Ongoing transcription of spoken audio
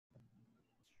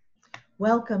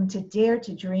Welcome to Dare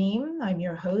to Dream. I'm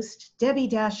your host, Debbi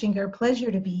Dachinger. Pleasure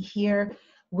to be here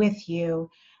with you.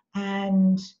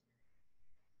 And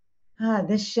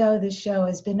this show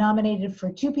has been nominated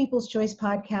for 2 People's Choice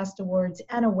Podcast Awards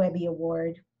and a Webby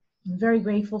Award. I'm very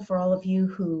grateful for all of you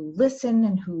who listen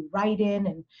and who write in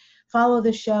and follow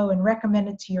the show and recommend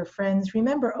it to your friends.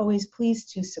 Remember always please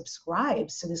to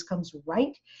subscribe so this comes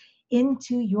right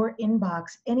into your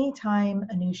inbox anytime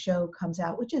a new show comes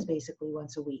out, which is basically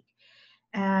once a week.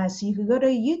 So you can go to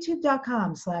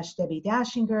youtube.com/Debbi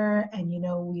Dachinger, and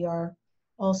we are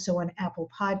also on Apple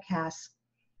Podcasts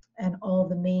and all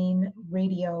the main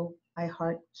radio,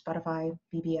 iHeart, Spotify,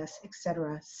 BBS,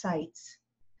 etc. sites.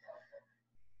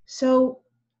 So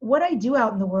what I do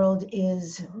out in the world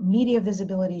is media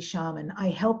visibility shaman.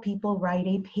 I help people write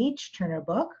a page-turner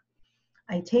book.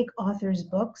 I take authors'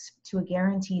 books to a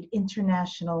guaranteed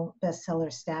international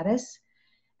bestseller status,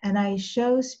 and I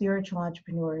show spiritual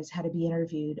entrepreneurs how to be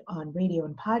interviewed on radio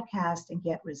and podcast and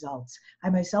get results. I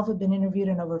myself have been interviewed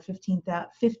in over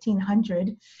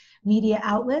 1,500 media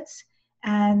outlets,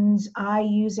 and I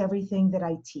use everything that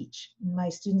I teach. My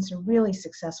students are really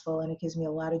successful, and it gives me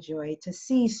a lot of joy to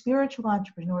see spiritual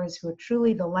entrepreneurs who are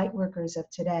truly the light workers of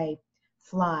today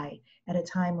fly at a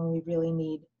time when we really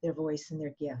need their voice and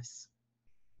their gifts.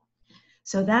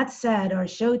 So that said, our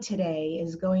show today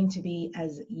is going to be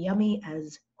as yummy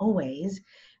as always,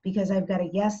 because I've got a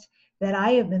guest that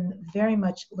I have been very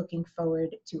much looking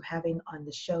forward to having on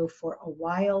the show for a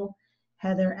while,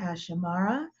 HEATHERASH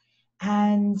AMARA.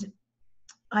 And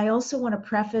I also want to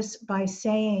preface by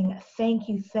saying thank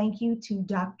you to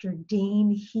Dr. Dane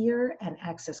here and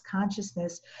Access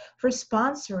Consciousness for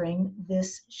sponsoring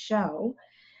this show.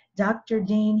 Dr.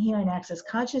 Dane here and Access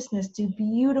Consciousness do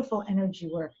beautiful energy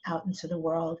work out into the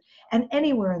world and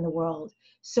anywhere in the world.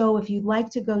 So if you'd like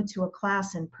to go to a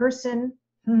class in person,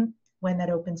 when that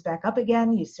opens back up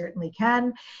again, you certainly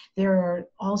can. There are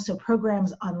also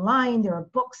programs online. There are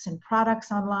books and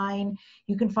products online.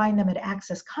 You can find them at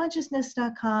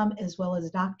accessconsciousness.com as well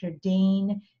as Dr.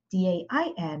 Dane,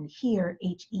 D-A-I-N, here,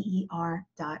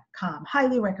 H-E-E-R.com.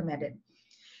 Highly recommended.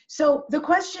 So the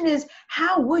question is,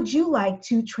 how would you like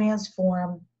to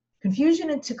transform confusion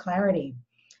into clarity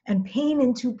and pain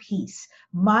into peace?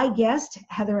 My guest,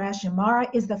 HEATHERASH AMARA,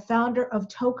 is the founder of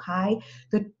Tokai,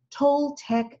 the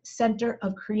Toltec Center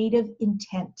of Creative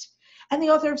Intent, and the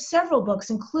author of several books,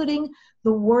 including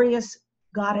the Warriors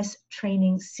Goddess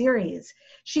Training Series.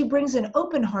 She brings an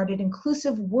open-hearted,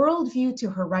 inclusive worldview to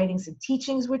her writings and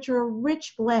teachings, which are a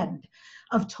rich blend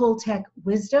of Toltec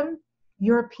wisdom,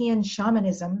 European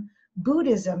shamanism,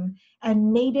 Buddhism,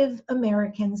 and Native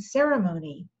American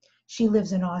ceremony. She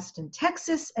lives in Austin,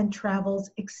 Texas, and travels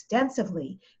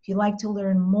extensively. If you'd like to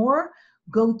learn more,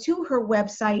 go to her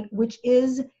website, which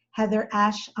is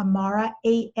HEATHERASH AMARA,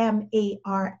 AMARA.com,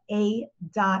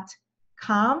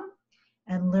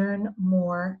 and learn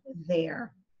more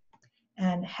there.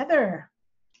 And Heather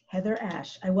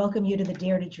Ash, I welcome you to the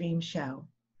Dare to Dream show.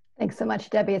 Thanks so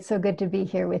much, Debbi. It's so good to be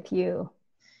here with you.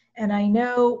 And I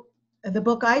know the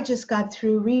book I just got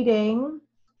through reading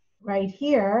right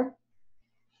here,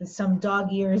 with some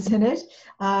dog ears in it,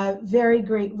 very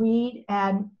great read.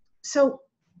 And so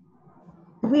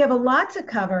we have a lot to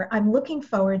cover. I'm looking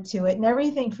forward to it, and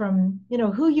everything from,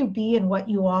 who you be and what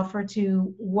you offer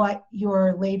to what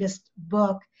your latest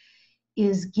book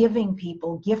is gifting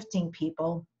people.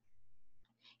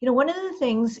 One of the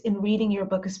things in reading your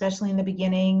book, especially in the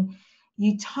beginning,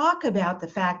 you talk about the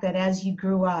fact that as you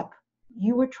grew up,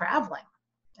 you were traveling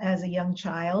as a young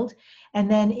child, and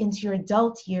then into your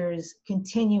adult years,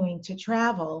 continuing to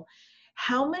travel.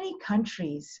 How many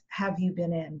countries have you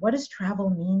been in? What does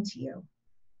travel mean to you?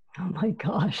 Oh my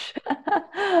gosh,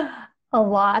 a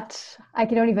lot. I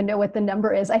don't even know what the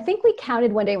number is. I think we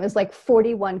counted one day, it was like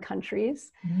 41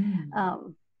 countries.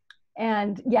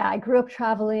 And yeah, I grew up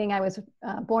traveling. I was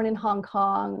born in Hong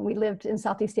Kong. We lived in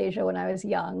Southeast Asia when I was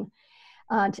young.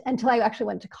 Until I actually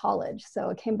went to college. So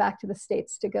I came back to the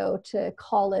States to go to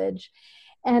college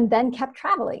and then kept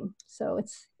traveling. So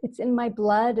it's in my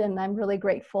blood, and I'm really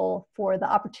grateful for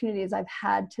the opportunities I've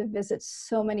had to visit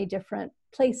so many different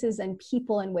places and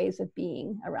people and ways of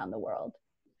being around the world.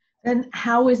 And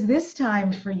how is this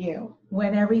time for you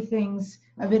when everything's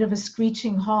a bit of a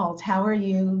screeching halt? How are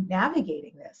you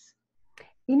navigating this?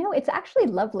 It's actually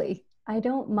lovely. I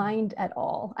don't mind at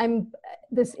all. I'm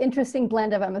this interesting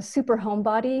blend of I'm a super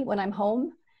homebody when I'm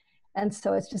home. And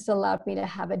so it's just allowed me to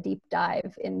have a deep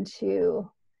dive into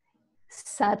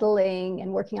settling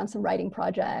and working on some writing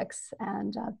projects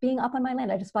and being up on my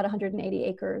land. I just bought 180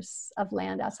 acres of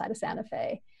land outside of Santa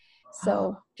Fe.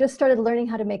 So just started learning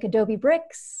how to make adobe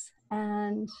bricks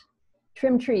and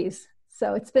trim trees.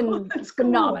 So it's been That's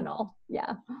phenomenal. Cool.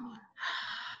 Yeah.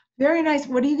 Very nice.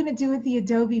 What are you going to do with the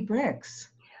adobe bricks?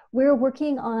 We're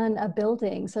working on a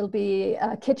building. So it'll be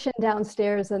a kitchen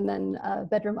downstairs and then a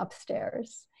bedroom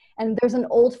upstairs. And there's an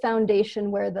old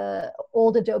foundation where the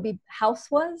old adobe house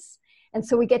was. And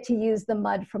so we get to use the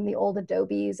mud from the old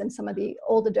adobes and some of the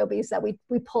old adobes that we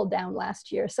pulled down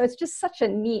last year. So it's just such a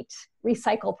neat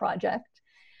recycle project.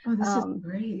 Oh, this is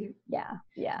great. Yeah,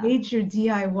 yeah. Major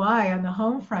DIY on the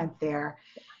home front there.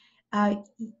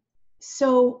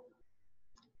 So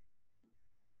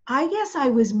I guess I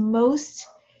was most,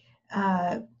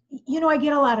 you know, I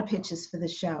get a lot of pitches for the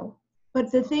show,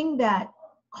 but the thing that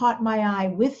caught my eye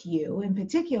with you in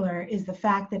particular is the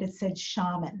fact that it said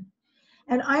shaman.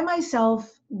 And I myself,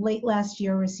 late last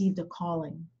year, received a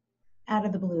calling out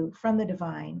of the blue from the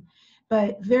divine,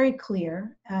 but very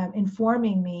clear,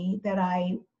 informing me that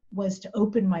I was to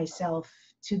open myself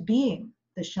to being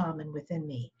the shaman within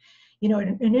me. You know,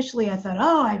 initially I thought,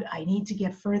 oh, I need to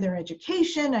get further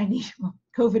education. Well,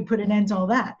 COVID put an end to all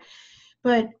that.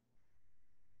 But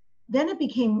then it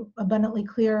became abundantly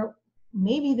clear,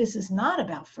 maybe this is not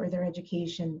about further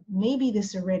education. Maybe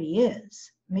this already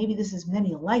is. Maybe this is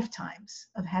many lifetimes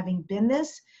of having been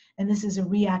this, and this is a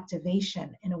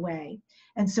reactivation in a way.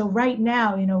 And so right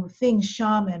now, you know, things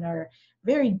shaman are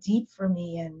very deep for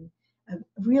me and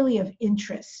really of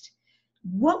interest.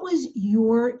 What was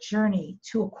your journey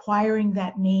to acquiring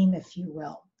that name, if you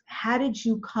will? How did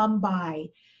you come by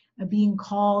being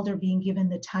called or being given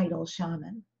the title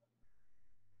shaman?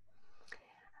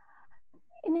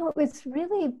 You know, it's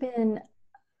really been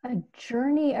a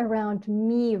journey around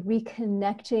me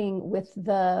reconnecting with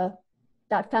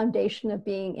that foundation of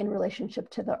being in relationship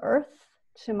to the earth,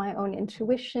 to my own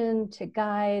intuition, to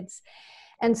guides.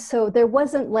 And so there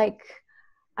wasn't like,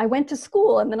 I went to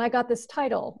school and then I got this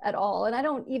title at all. And I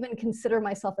don't even consider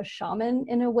myself a shaman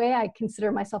in a way. I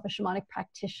consider myself a shamanic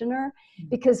practitioner,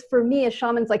 because for me, a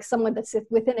shaman's like someone that's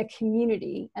within a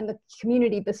community and the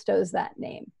community bestows that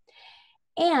name.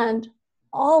 And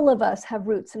all of us have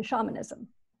roots in shamanism.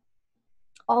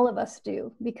 All of us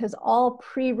do, because all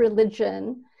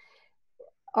pre-religion,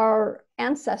 our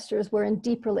ancestors were in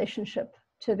deep relationship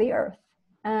to the earth.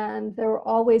 And there were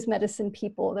always medicine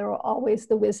people. There were always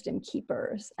the wisdom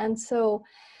keepers. And so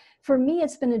for me,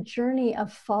 it's been a journey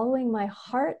of following my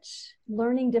heart,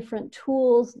 learning different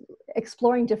tools,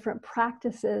 exploring different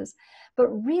practices, but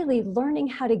really learning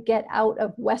how to get out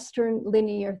of Western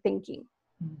linear thinking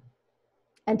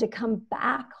and to come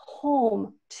back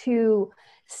home to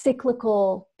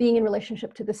cyclical, being in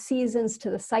relationship to the seasons,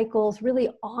 to the cycles, really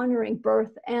honoring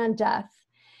birth and death,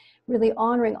 really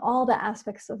honoring all the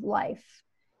aspects of life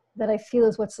that I feel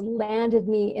is what's landed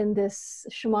me in this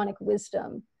shamanic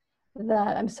wisdom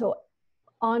that I'm so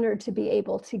honored to be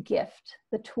able to gift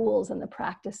the tools and the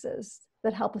practices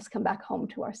that help us come back home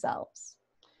to ourselves.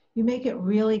 You make it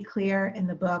really clear in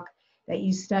the book that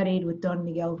you studied with Don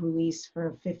Miguel Ruiz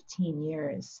for 15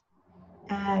 years.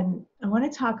 And I want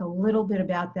to talk a little bit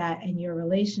about that and your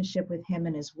relationship with him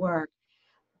and his work.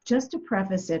 Just to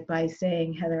preface it by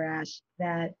saying, Heather Ash,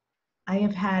 that I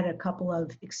have had a couple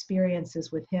of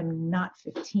experiences with him, not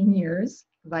 15 years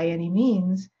by any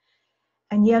means.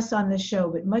 And yes, on the show,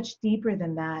 but much deeper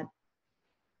than that.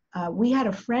 We had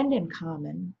a friend in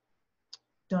common,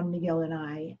 Don Miguel and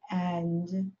I,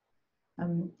 and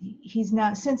he's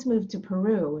now since moved to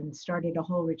Peru and started a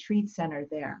whole retreat center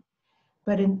there.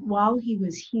 But while he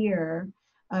was here,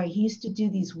 he used to do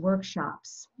these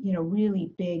workshops, you know,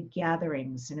 really big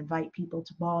gatherings and invite people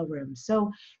to ballrooms.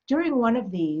 So during one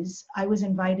of these, I was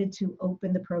invited to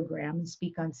open the program and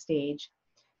speak on stage.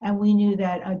 And we knew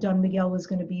that Don Miguel was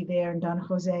going to be there, and Don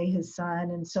Jose, his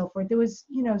son, and so forth. There was,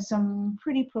 you know, some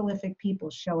pretty prolific people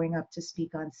showing up to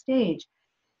speak on stage.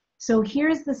 So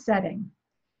here's the setting.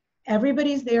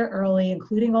 Everybody's there early,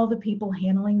 including all the people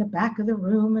handling the back of the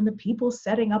room and the people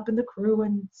setting up in the crew.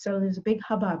 And so there's a big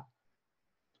hubbub.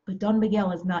 But Don Miguel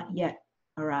has not yet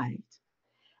arrived.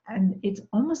 And it's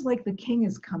almost like the king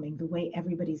is coming, the way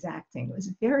everybody's acting. It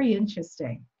was very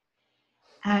interesting.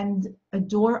 And a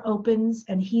door opens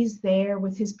and he's there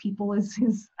with his people as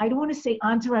his, I don't want to say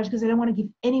entourage because I don't want to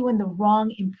give anyone the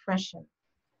wrong impression,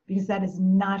 because that is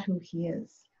not who he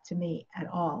is to me at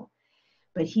all.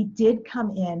 But he did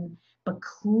come in, but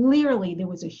clearly there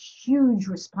was a huge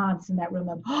response in that room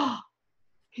of, oh,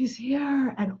 he's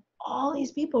here. And all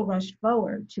these people rushed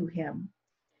forward to him.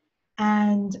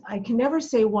 And I can never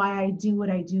say why I do what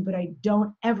I do, but I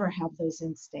don't ever have those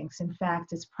instincts. In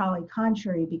fact, it's probably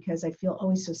contrary because I feel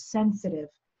always so sensitive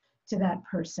to that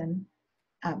person,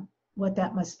 what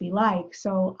that must be like.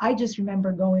 So I just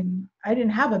remember going, I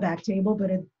didn't have a back table, but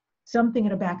something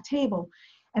at a back table.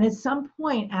 And at some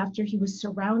point, after he was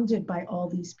surrounded by all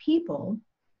these people,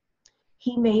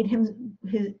 he made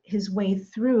his way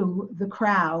through the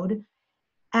crowd.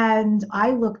 And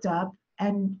I looked up,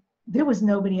 and there was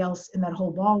nobody else in that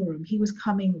whole ballroom. He was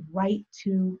coming right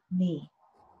to me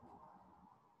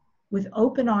with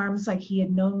open arms, like he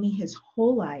had known me his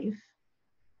whole life.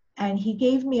 And he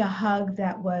gave me a hug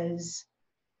that was,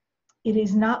 it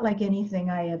is not like anything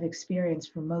I have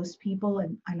experienced from most people,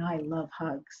 and I love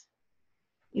hugs.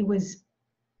 It was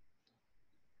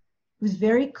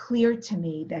very clear to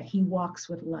me that he walks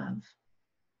with love,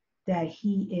 that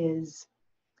he is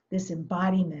this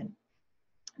embodiment.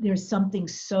 There's something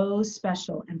so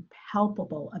special and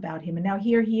palpable about him. And now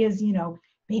here he is, you know,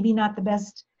 maybe not the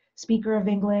best speaker of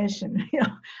English, and you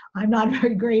know, I'm not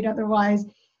very great otherwise.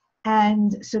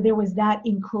 And so there was that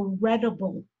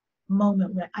incredible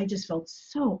moment where I just felt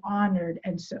so honored.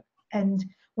 And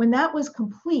when that was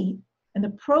complete and the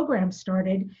program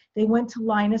started, they went to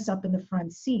line us up in the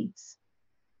front seats.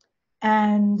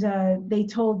 And they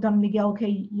told Don Miguel,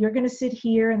 okay, you're going to sit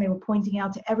here. And they were pointing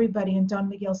out to everybody. And Don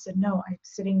Miguel said, no, I'm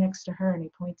sitting next to her. And he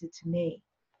pointed to me.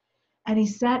 And he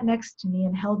sat next to me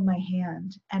and held my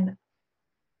hand. And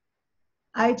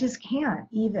I just can't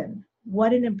even.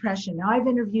 What an impression. Now I've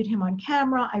interviewed him on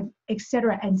camera,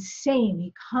 etc. And same,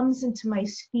 he comes into my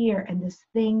sphere and this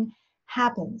thing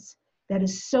happens that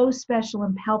is so special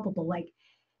and palpable. Like,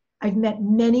 I've met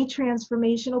many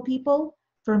transformational people.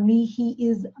 For me, he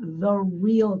is the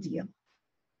real deal.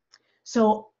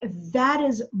 So that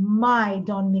is my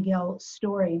Don Miguel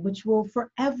story, which will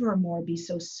forevermore be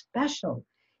so special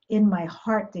in my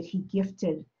heart, that he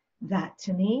gifted that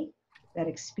to me, that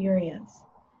experience.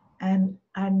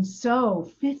 And so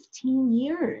 15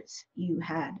 years you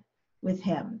had with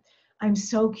him. I'm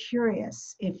so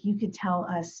curious if you could tell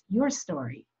us your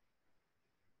story.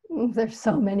 There's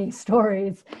so many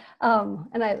stories.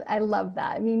 And I love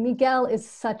that. I mean, Miguel is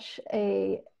such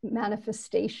a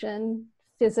manifestation,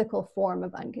 physical form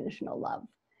of unconditional love.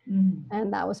 Mm.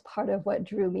 And that was part of what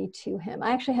drew me to him.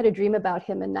 I actually had a dream about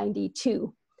him in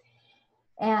 '92.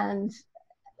 And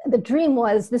the dream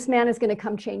was, this man is going to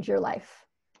come change your life.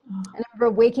 And I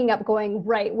remember waking up going,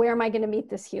 right, where am I going to meet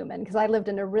this human? Because I lived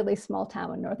in a really small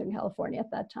town in Northern California at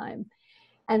that time.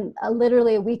 And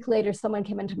literally a week later, someone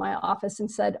came into my office and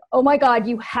said, oh my God,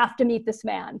 you have to meet this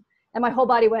man. And my whole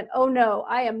body went, oh no,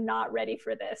 I am not ready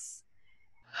for this.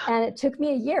 And it took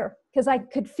me a year because I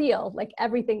could feel like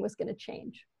everything was going to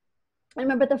change. I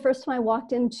remember the first time I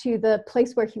walked into the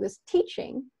place where he was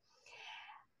teaching,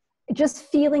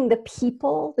 just feeling the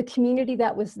people, the community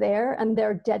that was there and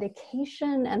their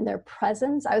dedication and their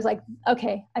presence. I was like,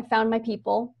 okay, I found my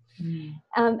people. Mm.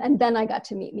 And then I got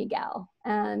to meet Miguel.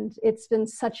 And it's been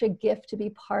such a gift to be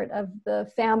part of the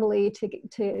family,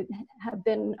 to have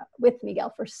been with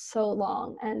Miguel for so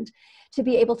long and to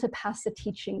be able to pass the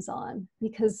teachings on.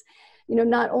 Because, you know,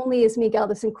 not only is Miguel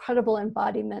this incredible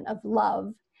embodiment of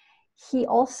love, he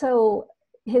also,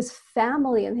 his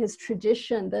family and his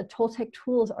tradition, the Toltec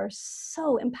tools are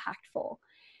so impactful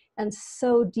and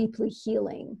so deeply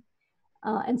healing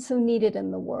and so needed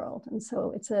in the world. And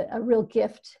so it's a real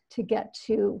gift to get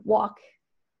to walk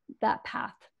that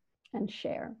path and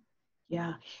share.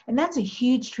 Yeah, and that's a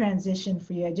huge transition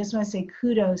for you. I just want to say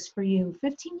kudos for you.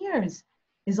 15 years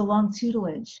is a long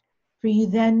tutelage for you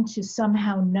then to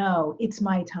somehow know it's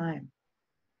my time.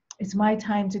 It's my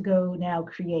time to go now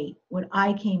create what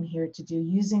I came here to do,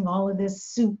 using all of this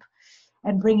soup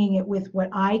and bringing it with what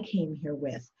I came here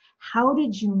with. How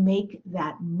did you make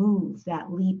that move,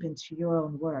 that leap into your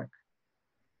own work?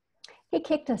 He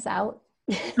kicked us out.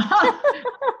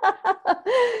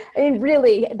 I mean,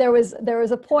 really, there was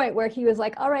a point where he was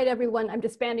like, all right, everyone, I'm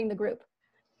disbanding the group.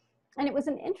 And it was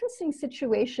an interesting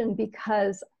situation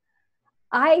because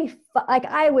I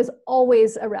was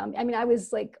always around. I mean, I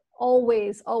was like,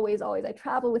 always. I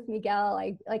traveled with Miguel.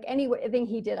 Like anything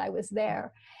he did, I was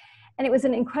there. And it was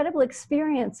an incredible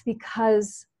experience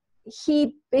because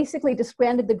he basically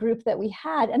disbanded the group that we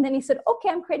had. And then he said, okay,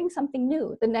 I'm creating something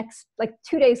new the next, like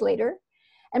 2 days later.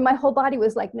 And my whole body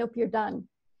was like, nope, you're done.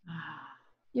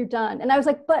 You're done. And I was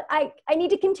like, but I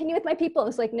need to continue with my people. It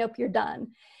was like, nope, you're done.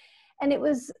 And it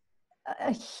was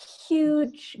a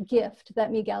huge gift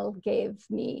that Miguel gave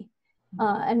me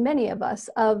and many of us,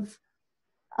 of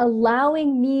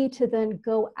allowing me to then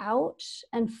go out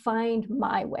and find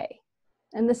my way.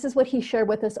 And this is what he shared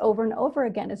with us over and over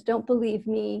again, is don't believe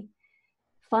me,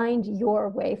 find your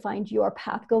way, find your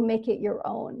path, go make it your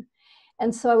own.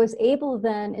 And so I was able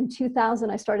then, in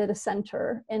 2000, I started a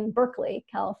center in Berkeley,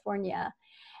 California,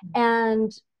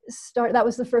 and that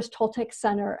was the first Toltec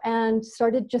center, and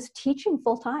started just teaching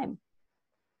full time.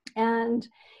 And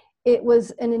it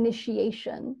was an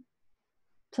initiation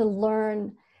to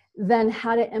learn then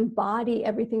how to embody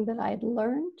everything that I had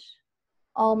learned,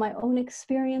 all my own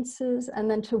experiences,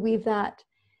 and then to weave that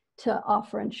to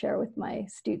offer and share with my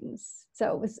students.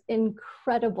 So it was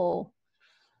incredible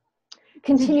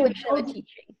continuation of the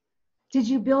teaching. Did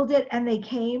you build it and they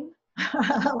came?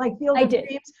 Like Field of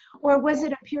Dreams? Or was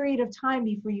it a period of time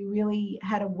before you really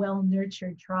had a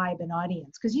well-nurtured tribe and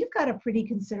audience? Because you've got a pretty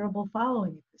considerable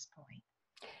following at this point.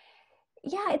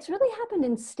 Yeah, it's really happened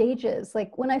in stages.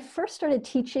 Like when I first started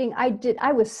teaching,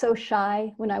 I was so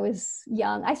shy when I was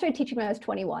young. I started teaching when I was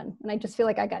 21, and I just feel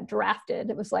like I got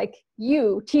drafted. It was like,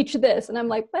 you teach this. And I'm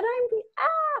like, but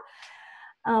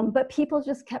but people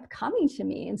just kept coming to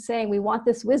me and saying, we want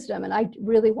this wisdom. And I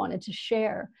really wanted to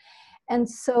share. And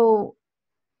so,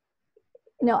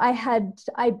 you know,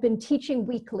 I'd been teaching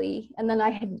weekly, and then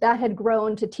that had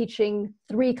grown to teaching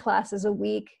 3 classes a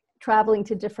week, traveling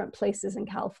to different places in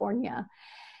California.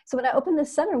 So when I opened the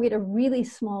center, we had a really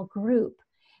small group,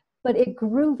 but it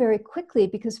grew very quickly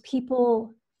because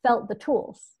people felt the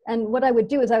tools. And what I would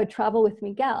do is I would travel with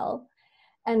Miguel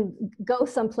and go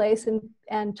someplace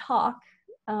and talk.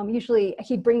 Usually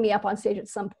he'd bring me up on stage at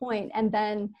some point, and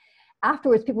then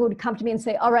afterwards people would come to me and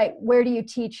say, all right, where do you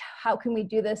teach? How can we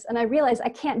do this? And I realized I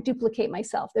can't duplicate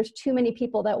myself. There's too many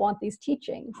people that want these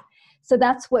teachings. So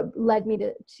that's what led me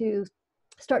to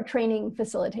start training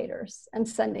facilitators and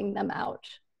sending them out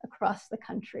across the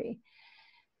country.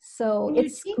 So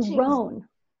it's grown.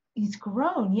 It's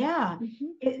grown, yeah.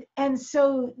 Mm-hmm. And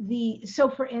so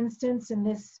for instance, in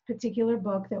this particular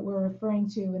book that we're referring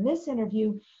to in this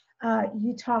interview,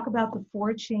 you talk about the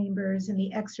 4 chambers and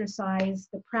the exercise,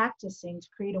 the practicing to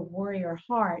create a warrior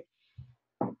heart.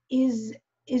 Is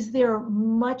there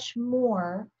much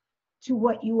more to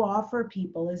what you offer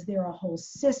people? Is there a whole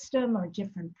system or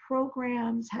different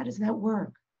programs? How does that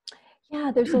work?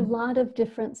 Yeah, there's a lot of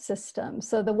different systems.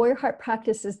 So the Warrior Heart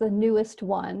practice is the newest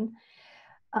one.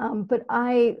 But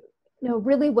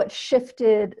really what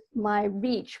shifted my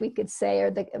reach, we could say,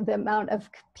 or the amount of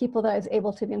people that I was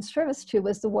able to be in service to,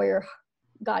 was the Warrior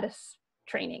Goddess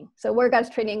training. So Warrior Goddess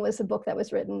training was a book that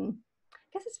was written, I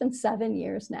guess it's been 7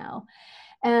 years now.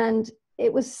 And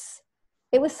it was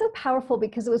so powerful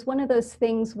because it was one of those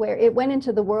things where it went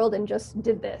into the world and just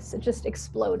did this. It just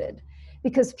exploded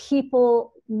because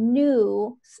people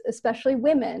knew, especially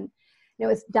women, you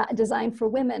know, it's designed for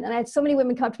women. And I had so many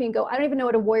women come to me and go, I don't even know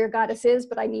what a warrior goddess is,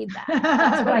 but I need that.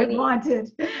 That's what I need. Want it.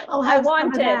 I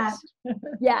want it.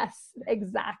 Yes,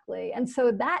 exactly. And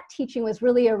so that teaching was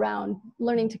really around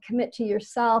learning to commit to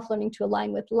yourself, learning to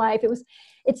align with life.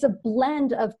 It's a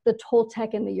blend of the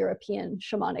Toltec and the European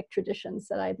shamanic traditions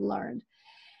that I'd learned.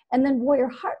 And then Warrior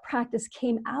Heart practice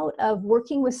came out of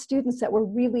working with students that were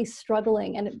really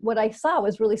struggling. And what I saw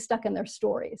was really stuck in their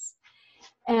stories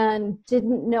and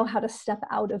didn't know how to step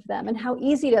out of them, and how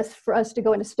easy it is for us to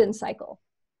go in a spin cycle.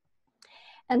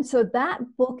 And so that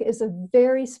book is a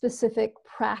very specific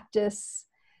practice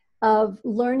of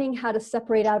learning how to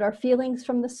separate out our feelings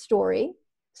from the story,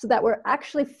 so that we're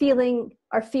actually feeling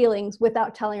our feelings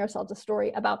without telling ourselves a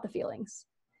story about the feelings.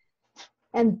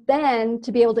 And then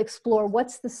to be able to explore,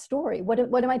 what's the story? What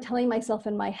am I telling myself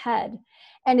in my head?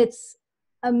 And it's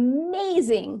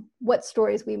amazing what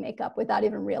stories we make up without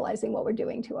even realizing what we're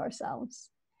doing to ourselves.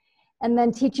 And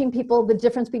then teaching people the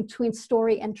difference between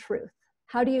story and truth.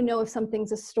 How do you know if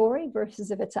something's a story versus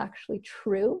if it's actually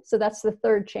true? So that's the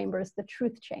 3rd chamber, is the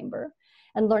truth chamber,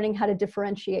 and learning how to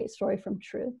differentiate story from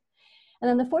truth. And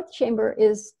then the 4th chamber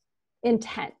is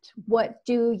intent. What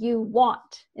do you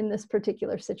want in this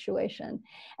particular situation?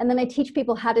 And then I teach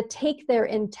people how to take their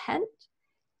intent,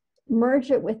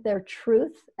 merge it with their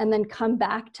truth, and then come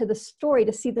back to the story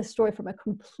to see the story from a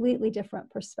completely different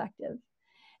perspective.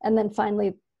 And then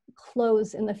finally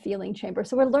close in the feeling chamber.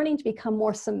 So we're learning to become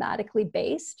more somatically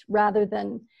based rather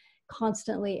than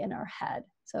constantly in our head.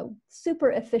 So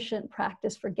super efficient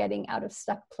practice for getting out of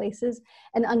stuck places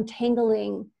and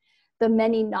untangling the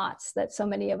many knots that so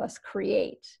many of us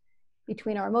create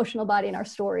between our emotional body and our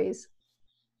stories,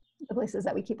 the places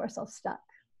that we keep ourselves stuck.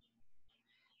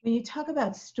 When you talk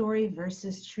about story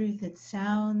versus truth, it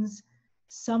sounds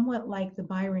somewhat like the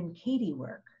Byron Katie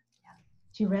work. Yeah.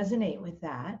 Do you resonate with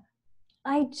that?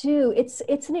 I do. It's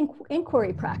an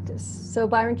inquiry practice. So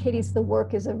Byron Katie's The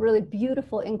Work is a really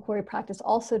beautiful inquiry practice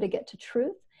also to get to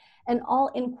truth. And all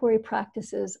inquiry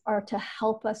practices are to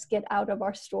help us get out of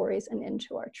our stories and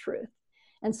into our truth.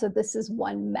 And so this is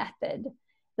one method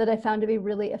that I found to be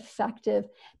really effective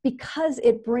because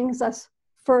it brings us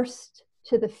first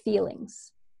to the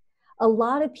feelings. A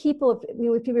lot of people, if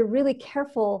we were really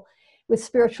careful, with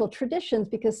spiritual traditions,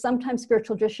 because sometimes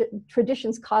spiritual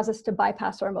traditions cause us to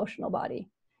bypass our emotional body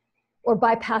or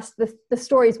bypass the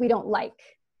stories we don't like,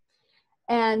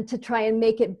 and to try and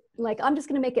make it like, I'm just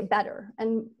going to make it better.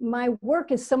 And my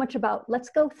work is so much about, let's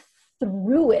go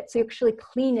through it so you actually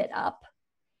clean it up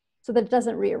so that it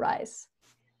doesn't re-arise.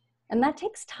 And that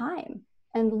takes time,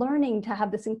 and learning to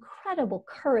have this incredible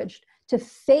courage to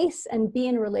face and be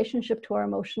in relationship to our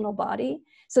emotional body,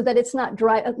 so that it's not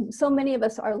so many of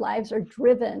us, our lives are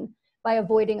driven by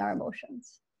avoiding our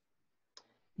emotions.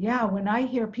 Yeah, when I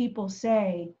hear people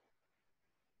say,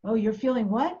 oh, you're feeling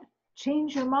what?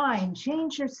 Change your mind,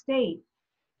 change your state.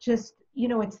 Just,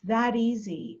 it's that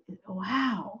easy.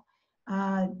 Wow.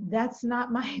 That's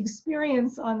not my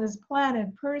experience on this planet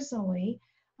personally.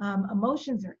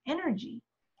 Emotions are energy.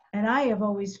 And I have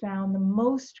always found the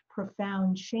most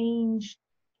profound change,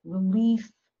 relief,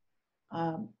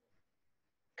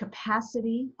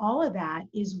 capacity, all of that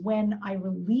is when I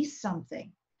release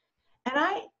something. And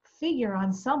I figure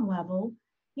on some level,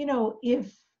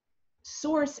 if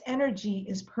source energy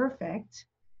is perfect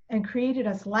and created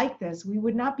us like this, we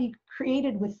would not be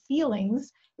created with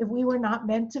feelings if we were not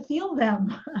meant to feel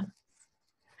them.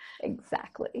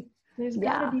 Exactly. There's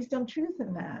got to be some truth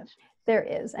in that. There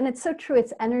is. And it's so true.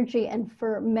 It's energy. And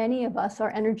for many of us,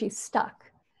 our energy's stuck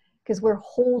because we're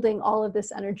holding all of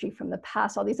this energy from the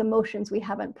past, all these emotions we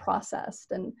haven't processed.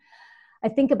 And I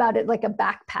think about it like a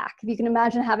backpack. If you can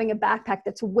imagine having a backpack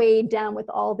that's weighed down with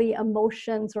all the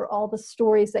emotions or all the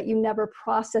stories that you never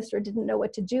processed or didn't know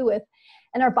what to do with.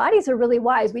 And our bodies are really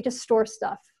wise. We just store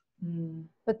stuff.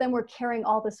 But then we're carrying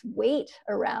all this weight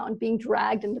around, being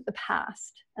dragged into the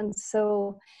past. And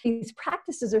so these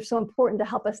practices are so important to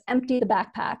help us empty the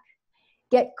backpack,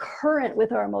 get current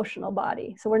with our emotional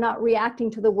body. So we're not reacting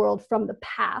to the world from the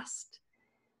past.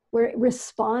 We're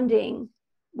responding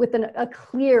with a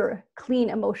clear, clean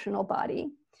emotional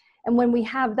body. And when we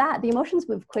have that, the emotions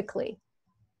move quickly.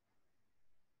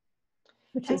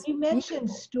 And you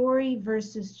mentioned story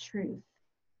versus truth.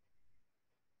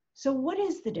 So what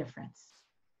is the difference?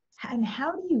 And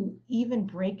how do you even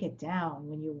break it down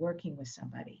when you're working with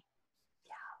somebody?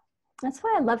 Yeah, that's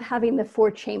why I love having the 4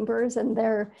 chambers, and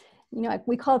they're,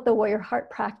 we call it the warrior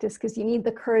heart practice, because you need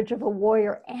the courage of a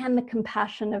warrior and the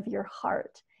compassion of your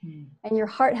heart. And your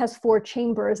heart has 4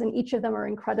 chambers, and each of them are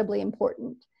incredibly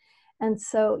important. And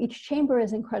so each chamber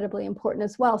is incredibly important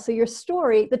as well. So your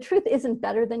story, the truth isn't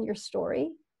better than your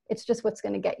story. It's just what's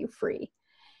going to get you free.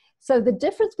 So the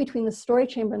difference between the story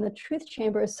chamber and the truth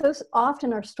chamber is so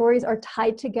often our stories are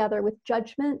tied together with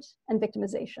judgment and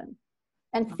victimization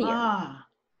and fear.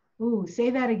 Ooh,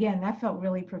 say that again. That felt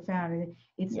really profound.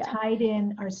 It's tied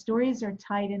in, our stories are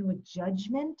tied in with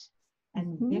judgment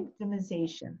and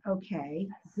victimization. Okay,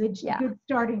 good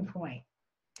starting point.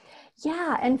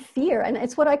 Yeah, and fear. And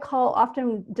it's what I call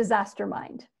often disaster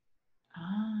mind.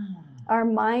 Our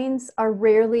minds are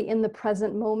rarely in the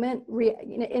present moment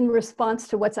in response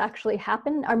to what's actually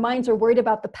happened. Our minds are worried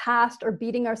about the past or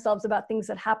beating ourselves about things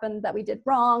that happened that we did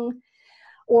wrong,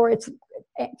 or it's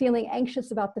feeling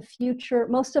anxious about the future.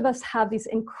 Most of us have these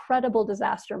incredible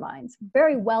disaster minds,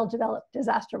 very well-developed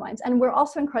disaster minds. And we're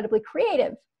also incredibly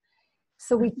creative.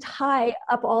 So we tie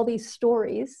up all these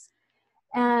stories.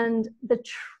 And the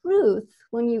truth,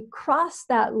 when you cross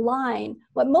that line,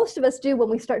 what most of us do when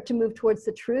we start to move towards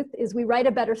the truth is we write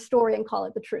a better story and call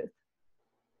it the truth.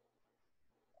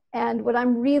 And what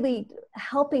I'm really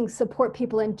helping support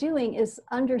people in doing is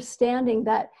understanding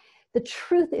that the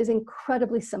truth is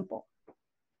incredibly simple.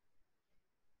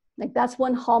 Like that's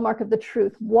one hallmark of the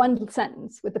truth, one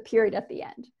sentence with a period at the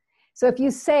end. So if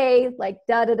you say like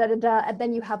da da da da da, and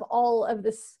then you have all of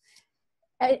this,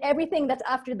 everything that's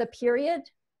after the period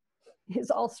is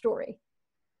all story.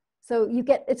 So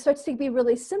it starts to be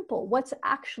really simple. What's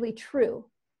actually true?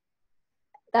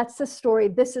 That's the story.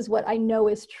 This is what I know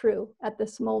is true at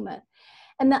this moment.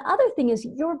 And the other thing is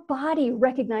your body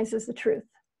recognizes the truth.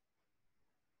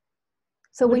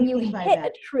 So when you hit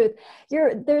a truth,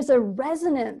 there's a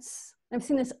resonance. I've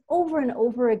seen this over and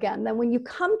over again, that when you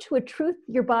come to a truth,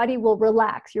 your body will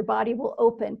relax, your body will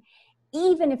open,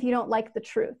 even if you don't like the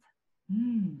truth.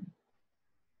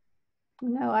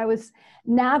 I was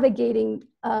navigating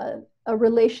a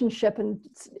relationship, and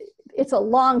it's a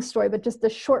long story, but just the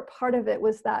short part of it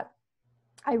was that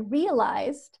I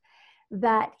realized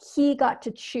that he got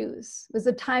to choose. It was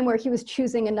a time where he was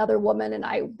choosing another woman,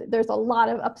 and there's a lot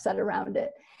of upset around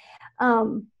it.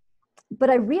 But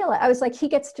I realized, I was like, he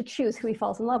gets to choose who he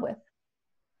falls in love with,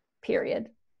 period.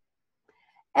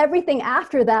 Everything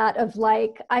after that of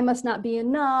like, I must not be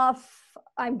enough,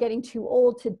 I'm getting too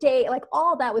old to date, like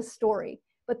all that was story.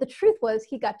 But the truth was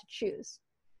he got to choose,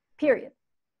 period.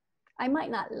 I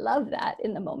might not love that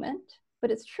in the moment,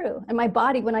 but it's true. And my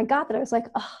body, when I got that, I was like,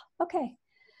 oh, okay.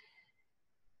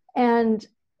 And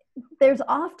there's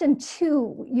often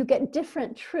too, you get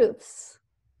different truths.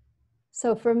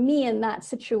 So for me in that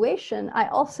situation, I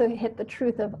also hit the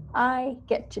truth of I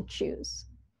get to choose,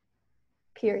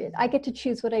 period. I get to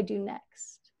choose what I do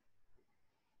next.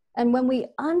 And when we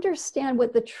understand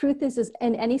what the truth is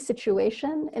in any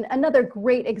situation, and another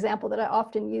great example that I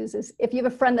often use is if you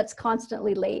have a friend that's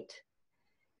constantly late,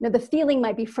 you know, the feeling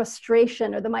might be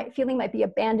frustration, or the feeling might be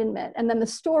abandonment. And then the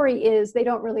story is they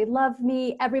don't really love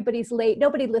me. Everybody's late.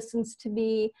 Nobody listens to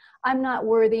me. I'm not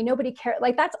worthy. Nobody cares.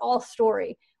 Like, that's all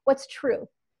story. What's true?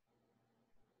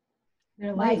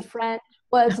 They're My late. friend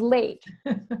was late.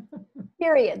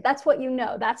 Period. That's what you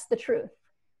know. That's the truth.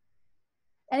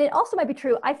 And it also might be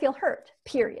true, I feel hurt,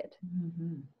 period.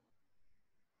 Mm-hmm.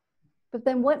 But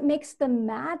then what makes the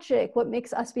magic, what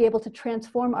makes us be able to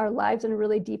transform our lives in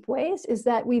really deep ways, is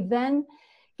that we then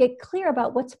get clear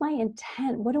about what's my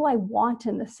intent? What do I want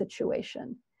in this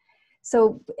situation?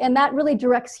 So, and that really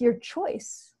directs your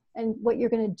choice and what you're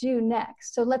going to do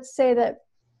next. So let's say that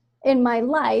in my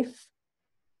life,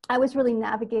 I was really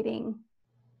navigating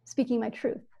speaking my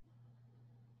truth.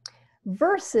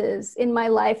 Versus in my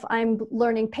life, I'm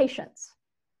learning patience.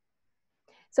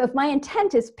 So if my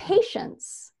intent is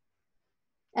patience,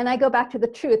 and I go back to the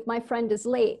truth, my friend is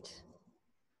late,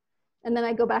 and then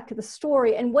I go back to the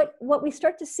story, and what we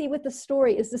start to see with the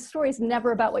story is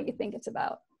never about what you think it's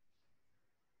about.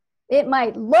 It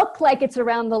might look like it's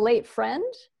around the late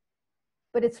friend,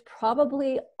 but it's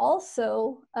probably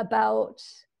also about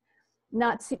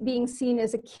not being seen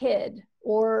as a kid,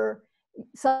 or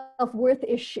self-worth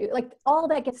issue. Like, all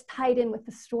that gets tied in with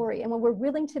the story. And when we're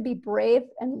willing to be brave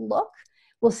and look,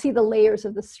 we'll see the layers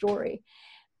of the story.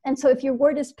 And so if your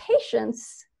word is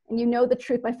patience, and you know the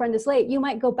truth, my friend is late, you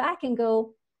might go back and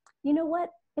go, you know what?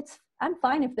 I'm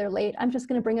fine if they're late. I'm just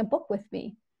going to bring a book with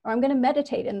me, or I'm going to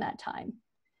meditate in that time.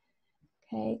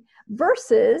 Okay.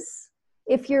 Versus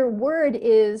if your word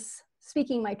is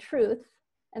speaking my truth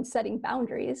and setting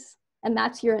boundaries, and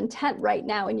that's your intent right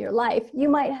now in your life, you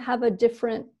might have a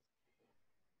different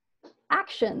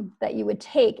action that you would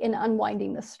take in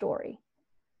unwinding the story.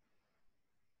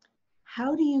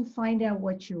 How do you find out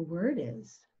what your word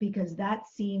is? Because that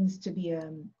seems to be a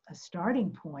starting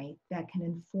point that can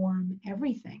inform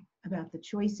everything about the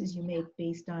choices you make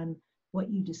based on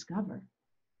what you discover.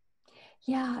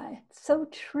 Yeah, it's so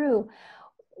true.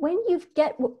 When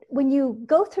you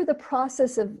go through the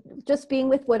process of just being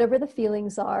with whatever the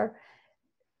feelings are,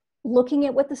 looking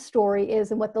at what the story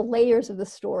is and what the layers of the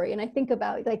story. And I think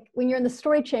about, like, when you're in the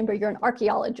story chamber, you're an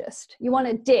archaeologist. You want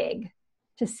to dig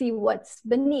to see what's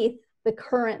beneath the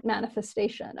current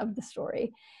manifestation of the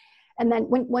story. And then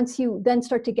once you then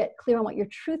start to get clear on what your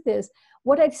truth is,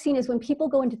 what I've seen is when people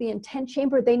go into the intent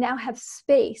chamber, they now have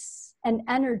space and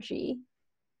energy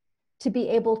to be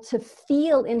able to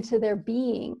feel into their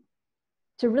being,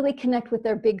 to really connect with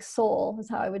their big soul, is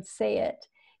how I would say it.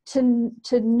 To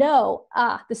know,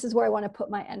 this is where I want to put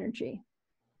my energy.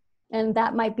 And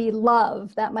that might be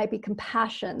love, that might be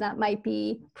compassion, that might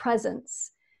be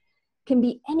presence, can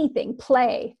be anything,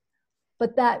 play.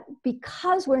 But that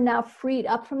because we're now freed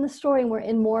up from the story and we're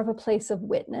in more of a place of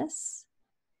witness,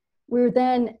 we're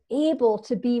then able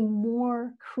to be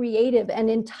more creative and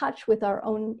in touch with our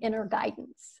own inner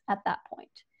guidance at that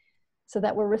point, so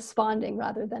that we're responding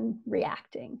rather than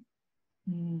reacting.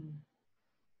 Mm.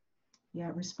 Yeah,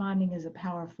 responding is a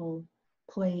powerful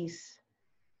place.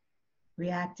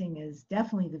 Reacting is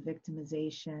definitely the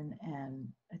victimization and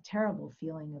a terrible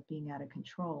feeling of being out of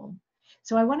control.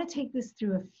 So I want to take this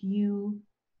through a few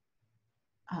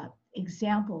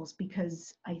examples,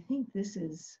 because I think this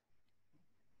is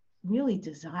really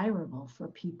desirable for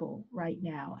people right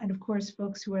now. And of course,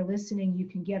 folks who are listening, you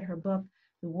can get her book,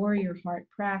 The Warrior Heart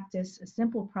Practice, a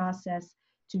simple process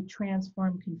to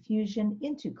transform confusion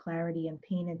into clarity and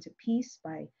pain into peace,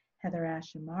 by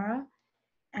HEATHERASH AMARA.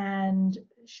 And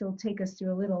she'll take us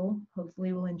through a little,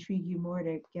 hopefully will intrigue you more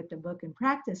to get the book and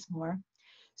practice more.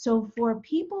 So for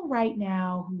people right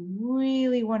now who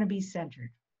really want to be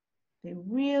centered, they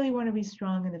really want to be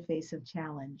strong in the face of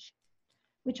challenge,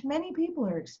 which many people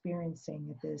are experiencing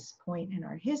at this point in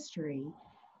our history,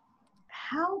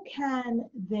 how can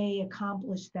they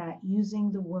accomplish that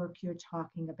using the work you're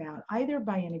talking about, either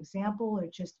by an example or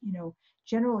just,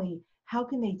 generally, how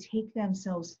can they take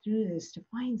themselves through this to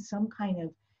find some kind of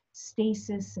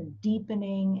stasis and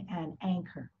deepening and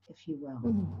anchor, if you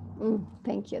will?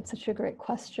 Thank you. It's such a great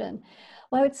question.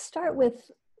 Well, I would start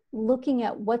with looking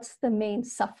at what's the main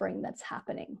suffering that's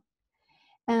happening.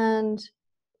 And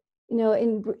you know,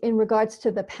 in regards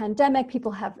to the pandemic,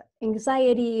 people have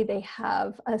anxiety, they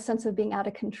have a sense of being out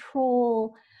of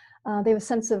control, they have a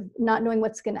sense of not knowing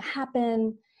what's going to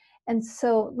happen. And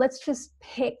so let's just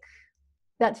pick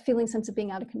that feeling sense of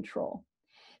being out of control.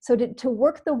 So to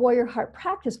work the warrior heart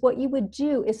practice, what you would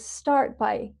do is start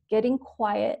by getting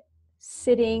quiet,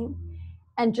 sitting,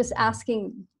 and just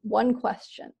asking one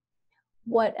question: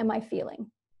 what am I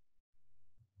feeling?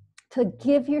 To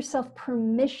give yourself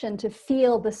permission to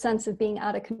feel the sense of being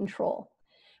out of control.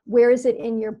 Where is it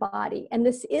in your body? And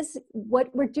this is what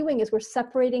we're doing, is we're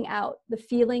separating out the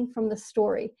feeling from the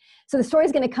story. So the story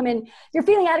is going to come in, you're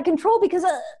feeling out of control because,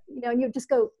 you know, and you just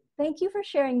go, thank you for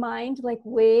sharing, mind. Like,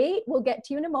 wait, we'll get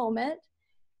to you in a moment.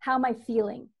 How am I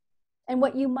feeling? And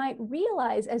what you might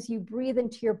realize as you breathe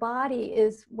into your body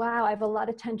is, wow, I have a lot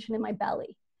of tension in my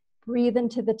belly. Breathe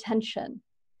into the tension.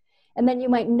 And then you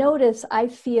might notice, I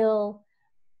feel,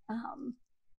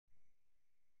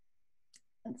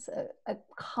 it's a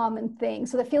common thing.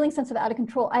 So the feeling sense of out of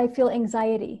control, I feel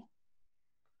anxiety.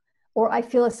 Or I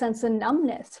feel a sense of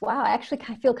numbness. Wow, I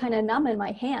feel kind of numb in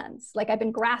my hands, like I've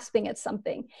been grasping at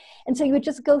something. And so you would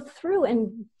just go through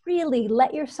and really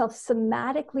let yourself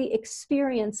somatically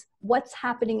experience what's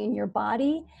happening in your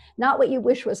body, not what you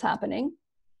wish was happening,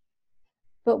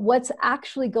 but what's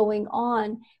actually going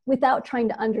on, without trying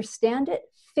to understand it,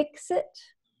 fix it,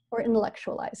 or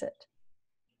intellectualize it.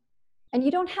 And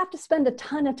you don't have to spend a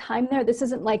ton of time there. This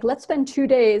isn't like, let's spend 2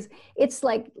 days. It's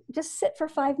like, just sit for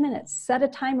 5 minutes, set a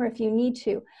timer if you need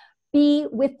to. Be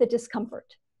with the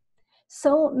discomfort.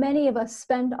 So many of us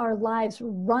spend our lives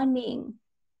running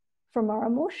from our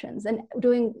emotions and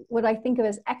doing what I think of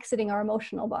as exiting our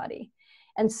emotional body.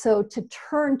 And so to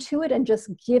turn to it and just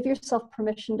give yourself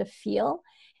permission to feel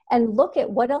and look at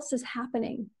what else is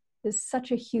happening is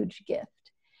such a huge gift.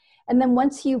 And then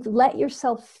once you've let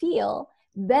yourself feel,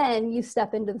 then you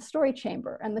step into the story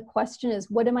chamber. And the question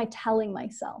is, what am I telling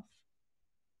myself?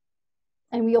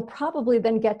 And you'll probably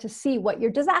then get to see what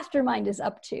your disaster mind is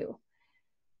up to.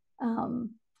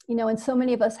 You know, and so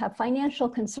many of us have financial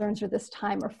concerns at this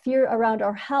time, or fear around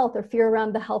our health, or fear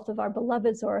around the health of our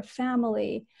beloveds or a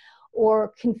family,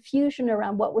 or confusion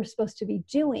around what we're supposed to be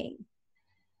doing.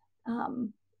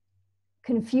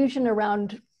 Confusion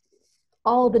around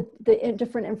all the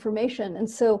different information. And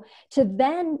so to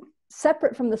then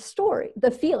separate from the story,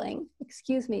 the feeling,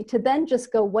 excuse me, to then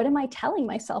just go, what am I telling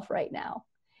myself right now?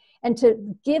 And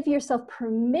to give yourself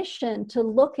permission to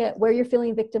look at where you're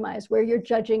feeling victimized, where you're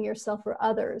judging yourself or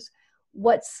others,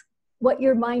 what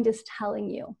your mind is telling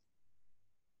you.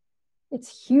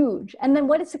 It's huge. And then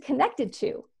what is it connected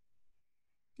to?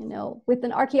 You know, with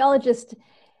an archaeologist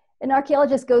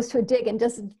goes to a dig and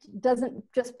doesn't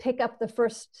just pick up the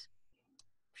first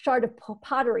shard of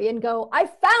pottery and go, I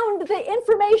found the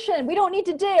information, we don't need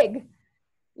to dig.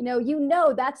 You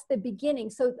know that's the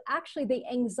beginning. So actually the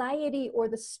anxiety or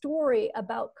the story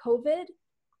about COVID,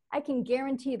 I can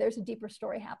guarantee there's a deeper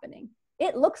story happening.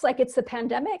 It looks like it's the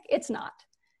pandemic. It's not.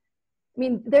 I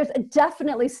mean, there's a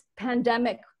definitely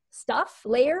pandemic stuff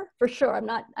layer for sure.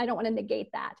 I don't want to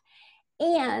negate that.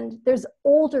 And there's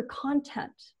older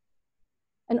content.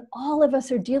 And all of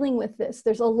us are dealing with this.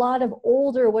 There's a lot of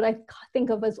older, what I think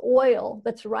of as oil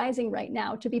that's rising right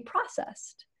now to be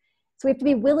processed. So we have to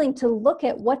be willing to look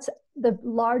at what's the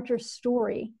larger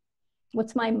story.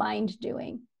 What's my mind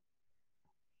doing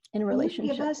in a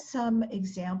relationship? Give us some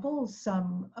examples,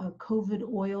 some COVID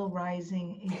oil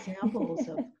rising examples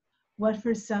of what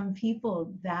for some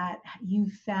people that you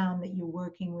found that you're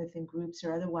working with in groups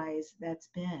or otherwise that's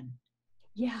been.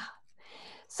 Yeah.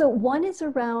 So one is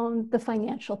around the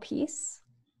financial piece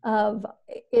of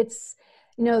it's,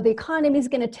 the economy is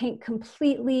going to tank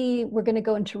completely. We're going to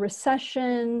go into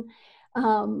recession.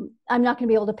 I'm not going to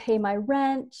be able to pay my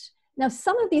rent. Now,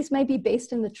 some of these might be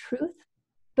based in the truth,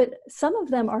 but some of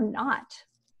them are not.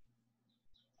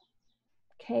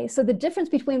 Okay, so the difference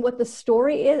between what the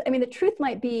story is, the truth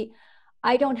might be,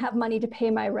 I don't have money to pay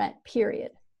my rent,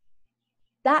 period.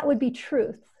 That would be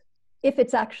truth if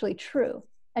it's actually true.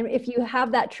 And if you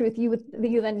have that truth, you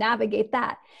then navigate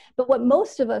that. But what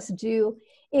most of us do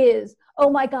is, oh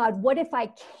my God, what if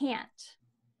I can't?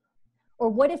 Or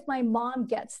what if my mom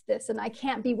gets this and I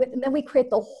can't be with, and then we create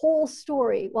the whole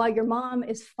story while your mom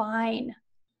is fine,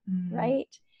 right?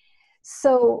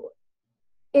 So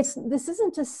this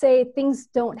isn't to say things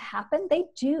don't happen, they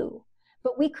do,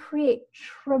 but we create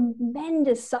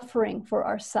tremendous suffering for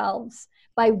ourselves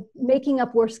by making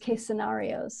up worst case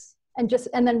scenarios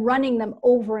and then running them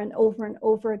over and over and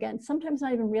over again, sometimes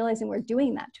not even realizing we're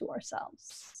doing that to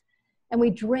ourselves. And we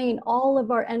drain all of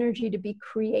our energy to be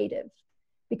creative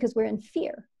because we're in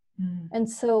fear. And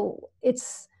so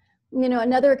it's You know,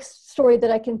 another story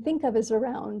that I can think of is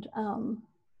around,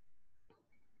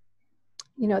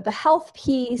 you know, the health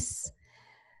piece,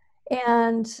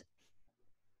 and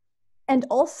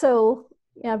also,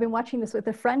 you know, I've been watching this with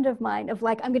a friend of mine of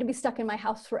like, I'm going to be stuck in my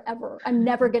house forever. I'm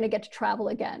never going to get to travel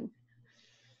again.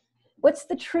 What's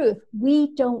the truth?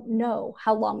 We don't know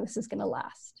how long this is going to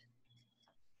last.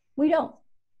 We don't,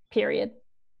 period.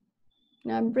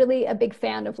 And I'm really a big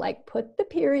fan of like, put the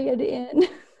period in,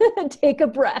 take a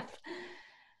breath.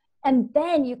 And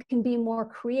then you can be more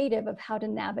creative of how to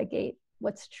navigate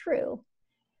what's true.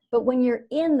 But when you're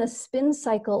in the spin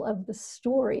cycle of the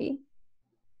story,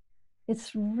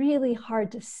 it's really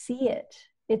hard to see it.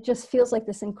 It just feels like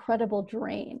this incredible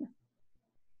drain.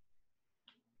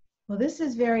 Well, this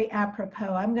is very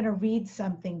apropos. I'm going to read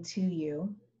something to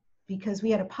you because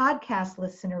we had a podcast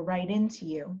listener write into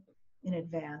you in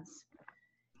advance.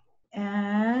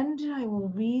 And I will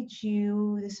read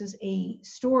you, this is a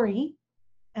story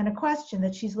and a question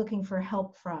that she's looking for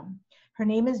help from. Her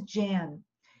name is Jan,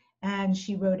 and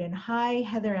she wrote in, "Hi,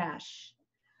 Heather Ash.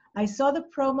 I saw the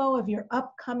promo of your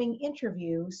upcoming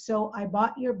interview, so I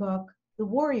bought your book, The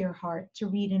Warrior Heart, to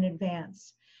read in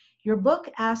advance. Your book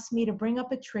asked me to bring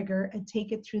up a trigger and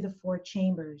take it through the 4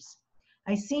 chambers.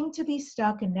 I seem to be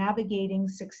stuck in navigating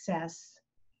successfully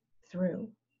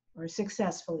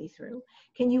through.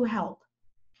 Can you help?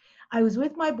 I was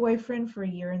with my boyfriend for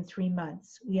 1 year and 3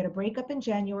 months. We had a breakup in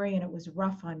January and it was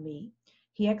rough on me.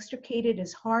 He extricated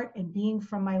his heart and being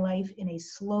from my life in a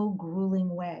slow,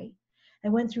 grueling way. I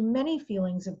went through many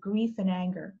feelings of grief and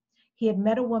anger. He had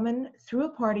met a woman through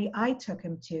a party I took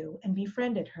him to and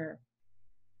befriended her.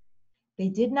 They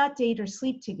did not date or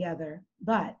sleep together,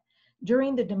 but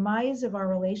during the demise of our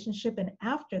relationship and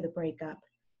after the breakup,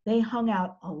 they hung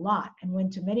out a lot and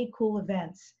went to many cool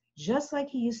events, just like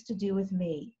he used to do with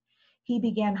me. He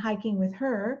began hiking with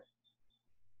her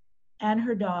and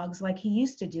her dogs like he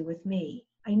used to do with me.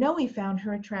 I know he found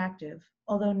her attractive,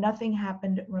 although nothing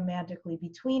happened romantically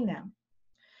between them.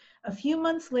 A few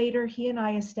months later, he and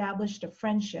I established a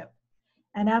friendship,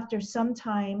 and after some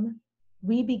time,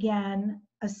 we began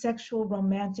a sexual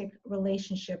romantic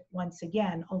relationship once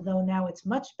again, although now it's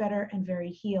much better and very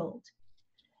healed.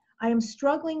 I am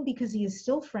struggling because he is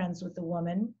still friends with the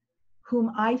woman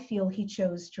whom I feel he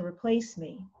chose to replace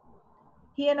me.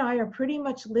 He and I are pretty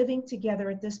much living together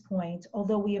at this point,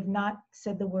 although we have not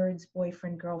said the words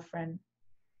boyfriend, girlfriend.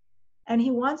 And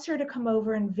he wants her to come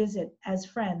over and visit as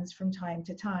friends from time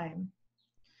to time.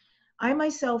 I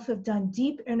myself have done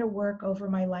deep inner work over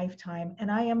my lifetime,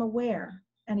 and I am aware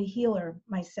and a healer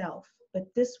myself,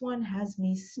 but this one has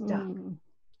me stuck.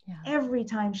 Yeah. Every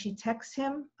time she texts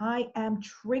him, I am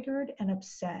triggered and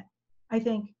upset. I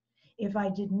think if I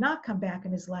did not come back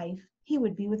in his life, he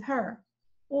would be with her.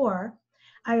 Or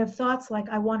I have thoughts like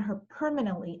I want her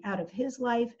permanently out of his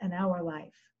life and our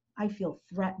life. I feel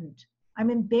threatened. I'm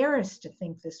embarrassed to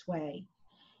think this way.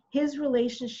 His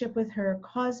relationship with her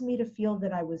caused me to feel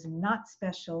that I was not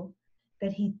special,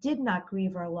 that he did not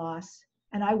grieve our loss,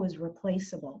 and I was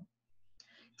replaceable.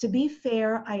 To be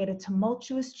fair, I had a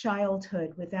tumultuous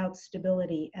childhood without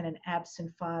stability and an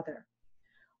absent father.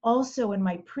 Also, in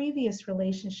my previous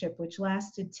relationship, which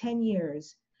lasted 10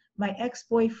 years, my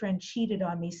ex-boyfriend cheated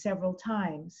on me several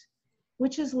times,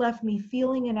 which has left me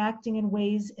feeling and acting in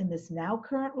ways in this now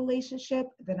current relationship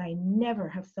that I never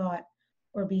have thought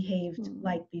or behaved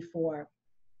like before.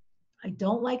 I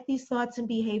don't like these thoughts and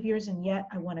behaviors, and yet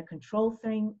I want to control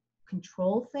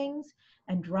things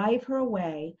and drive her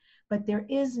away, but there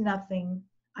is nothing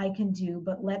I can do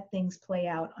but let things play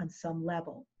out on some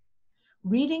level.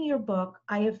 Reading your book,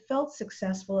 I have felt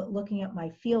successful at looking at my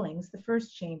feelings, the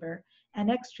first chamber,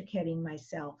 and extricating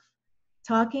myself,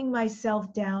 talking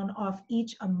myself down off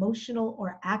each emotional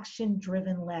or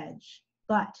action-driven ledge.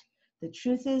 But the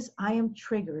truth is, I am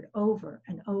triggered over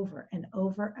and over and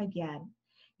over again.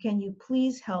 Can you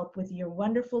please help with your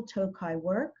wonderful Tokai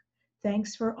work?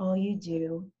 Thanks for all you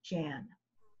do, Jan.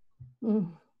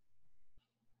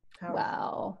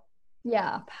 Wow.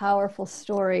 Yeah, powerful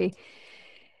story.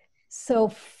 So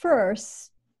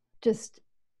first, just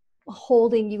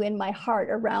holding you in my heart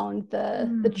around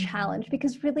the challenge,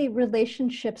 because really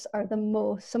relationships are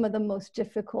some of the most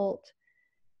difficult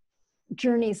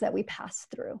journeys that we pass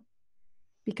through,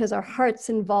 because our heart's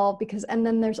involved, and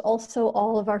then there's also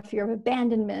all of our fear of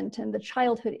abandonment and the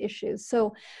childhood issues.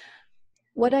 So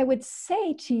what I would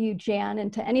say to you, Jan,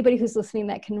 and to anybody who's listening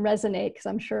that can resonate, because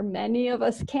I'm sure many of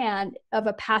us can, of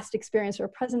a past experience or a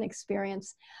present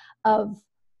experience of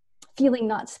feeling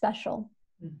not special,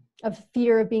 of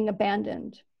fear of being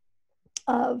abandoned,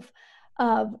 of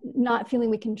not feeling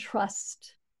we can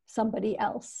trust somebody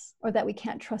else, or that we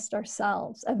can't trust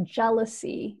ourselves, of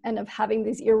jealousy, and of having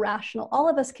these irrational, all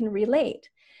of us can relate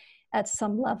at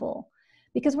some level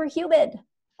because we're human.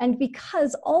 And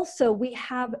because also we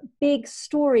have big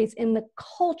stories in the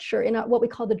culture, in what we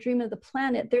call the dream of the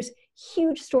planet, there's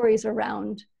huge stories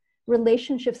around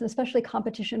relationships and especially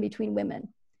competition between women.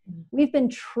 We've been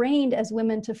trained as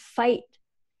women to fight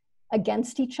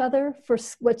against each other for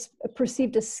what's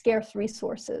perceived as scarce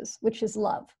resources, which is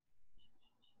love.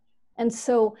 And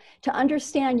so to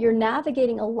understand, you're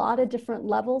navigating a lot of different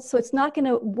levels. So it's not going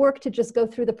to work to just go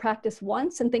through the practice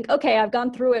once and think, okay, I've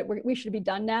gone through it, we should be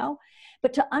done now.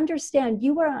 But to understand,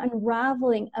 you are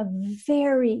unraveling a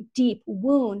very deep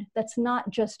wound that's not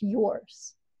just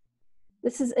yours.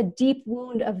 This is a deep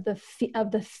wound of the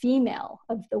female,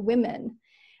 of the women,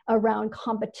 around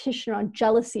competition, around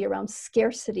jealousy, around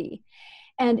scarcity.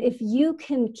 And if you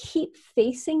can keep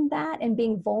facing that and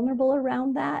being vulnerable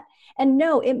around that, and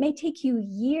no, it may take you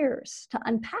years to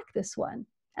unpack this one,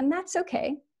 and that's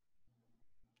okay.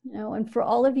 You know, and for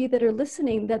all of you that are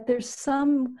listening, that there's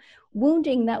some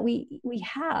wounding that we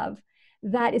have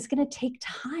that is going to take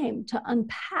time to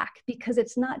unpack, because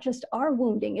it's not just our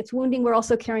wounding, it's wounding we're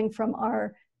also carrying from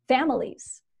our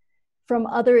families, from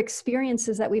other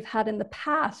experiences that we've had in the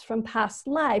past, from past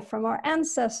life, from our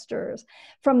ancestors,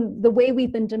 from the way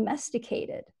we've been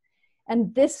domesticated.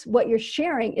 And this, what you're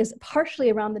sharing, is partially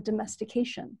around the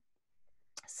domestication.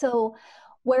 So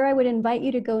where I would invite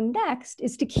you to go next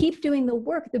is to keep doing the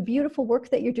work, the beautiful work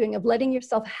that you're doing of letting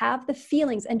yourself have the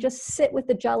feelings and just sit with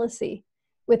the jealousy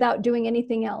without doing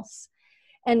anything else.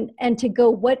 And to go,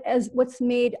 what is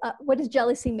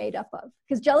jealousy made up of?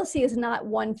 Because jealousy is not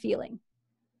one feeling.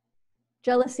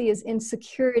 Jealousy is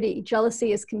insecurity.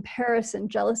 Jealousy is comparison.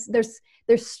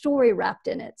 There's story wrapped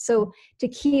in it. So to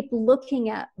keep looking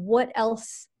at what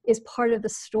else is part of the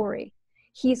story.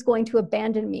 He's going to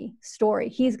abandon me story.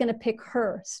 He's going to pick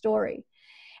her story.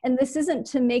 And this isn't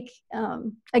to make,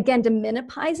 again, to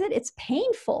minimize it. It's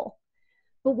painful.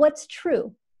 But what's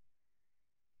true?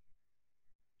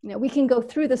 You know, we can go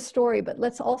through the story, but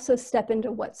let's also step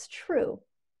into what's true.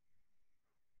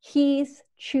 He's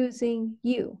choosing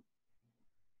you.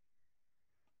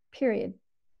 Period.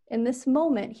 In this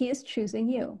moment, he is choosing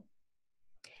you.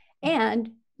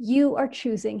 And you are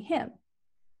choosing him.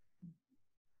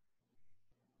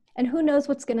 And who knows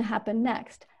what's going to happen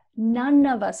next? None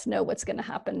of us know what's going to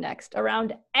happen next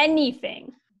around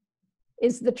anything,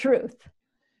 is the truth,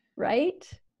 right?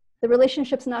 The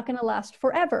relationship's not going to last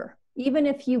forever. Even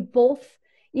if you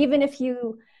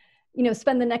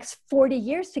spend the next 40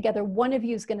 years together, one of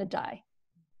you is going to die.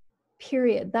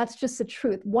 Period. That's just the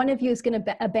truth. One of you is going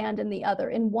to abandon the other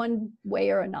in one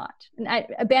way or not. And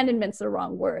abandonment's the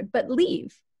wrong word, but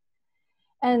leave.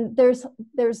 And there's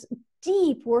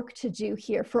deep work to do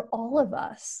here for all of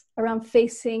us around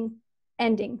facing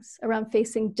endings, around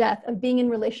facing death, of being in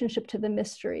relationship to the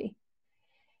mystery.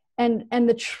 And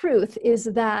the truth is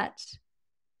that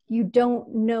you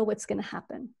don't know what's going to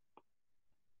happen.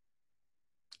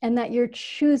 And that you're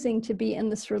choosing to be in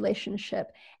this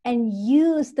relationship and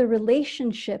use the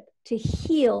relationship to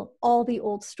heal all the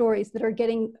old stories that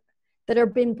are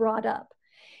being brought up.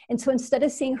 And so instead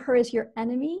of seeing her as your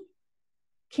enemy,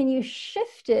 can you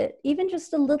shift it even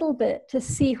just a little bit to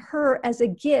see her as a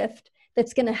gift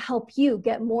that's going to help you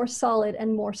get more solid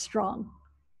and more strong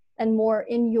and more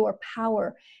in your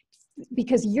power?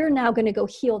 Because you're now going to go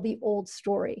heal the old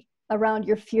story around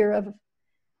your fear of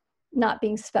not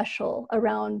being special,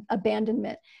 around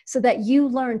abandonment, so that you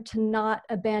learn to not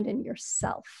abandon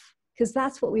yourself, because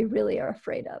that's what we really are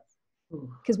afraid of,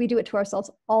 because we do it to ourselves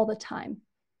all the time.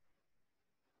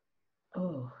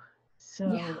 Oh,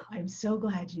 so yeah. I'm so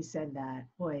glad you said that.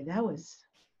 Boy, that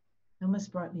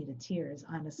almost brought me to tears,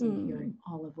 honestly, hearing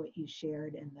all of what you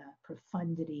shared and the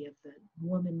profundity of the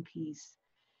woman piece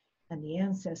and the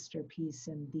ancestor piece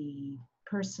and the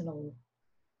personal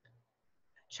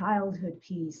childhood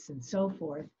piece and so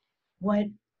forth. What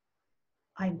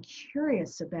I'm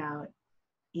curious about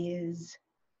is,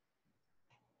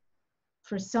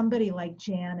 for somebody like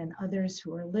Jan and others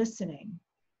who are listening,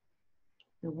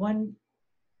 the one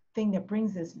thing that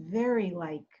brings this very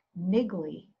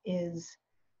niggly is,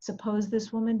 suppose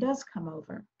this woman does come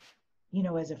over,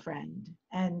 as a friend,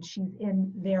 and she's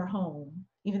in their home,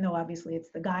 even though obviously it's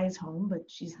the guy's home, but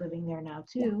she's living there now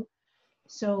too. Yeah.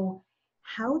 So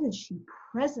how does she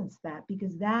presence that?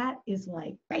 Because that is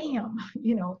like, bam,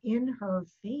 in her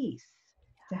face,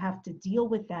 to have to deal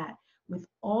with that, with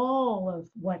all of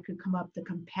what could come up, the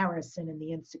comparison and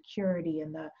the insecurity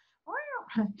and the,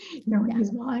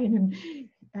 he's mine, and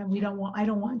I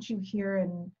don't want you here,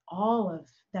 and all of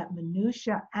that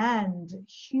minutia and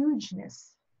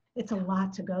hugeness It's a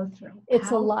lot to go through. It's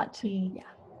How a lot to, she, yeah.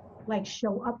 like,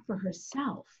 show up for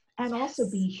herself and also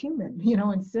Yes. be human, you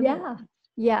know, and civil. Yeah.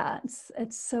 Yeah.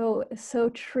 It's so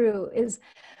true. Is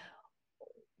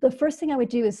the first thing I would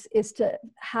do is to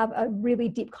have a really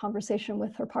deep conversation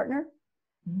with her partner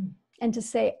and to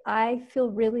say, I feel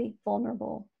really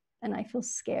vulnerable and I feel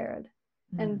scared.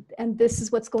 And this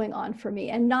is what's going on for me.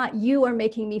 And not you are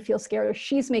making me feel scared or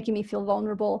she's making me feel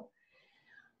vulnerable.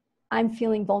 I'm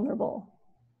feeling vulnerable.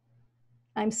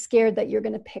 I'm scared that you're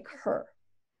going to pick her.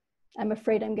 I'm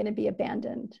afraid I'm going to be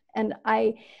abandoned. And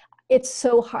it's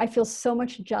so hard. I feel so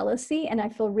much jealousy and I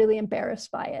feel really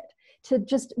embarrassed by it. To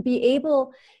just be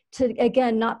able to,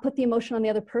 again, not put the emotion on the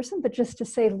other person, but just to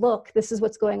say, look, this is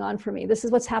what's going on for me. This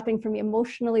is what's happening for me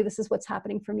emotionally. This is what's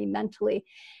happening for me mentally.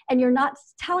 And you're not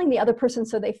telling the other person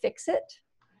so they fix it.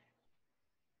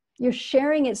 You're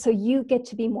sharing it so you get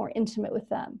to be more intimate with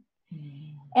them.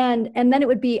 And then it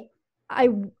would be,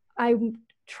 I'm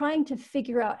trying to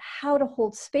figure out how to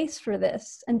hold space for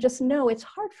this and just know it's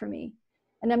hard for me.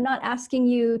 And I'm not asking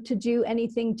you to do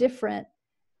anything different,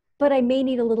 but I may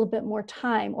need a little bit more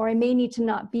time, or I may need to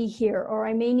not be here, or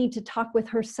I may need to talk with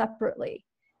her separately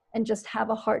and just have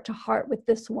a heart-to-heart with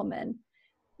this woman,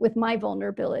 with my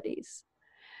vulnerabilities.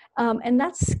 And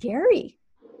that's scary.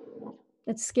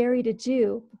 It's scary to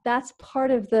do. That's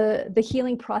part of the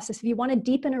healing process. If you want to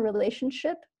deepen a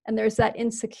relationship and there's that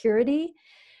insecurity,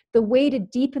 the way to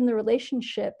deepen the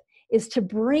relationship is to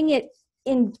bring it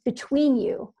in between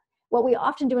you. What we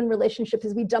often do in relationships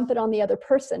is we dump it on the other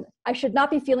person. I should not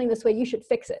be feeling this way. You should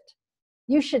fix it.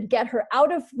 You should get her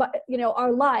out of,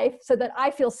 our life so that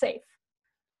I feel safe.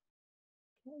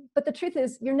 But the truth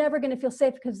is, you're never going to feel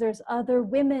safe because there's other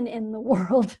women in the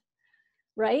world,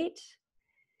 right?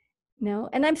 No,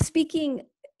 and I'm speaking,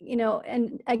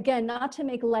 and again, not to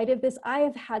make light of this, I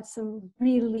have had some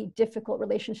really difficult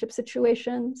relationship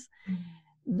situations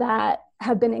that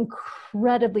have been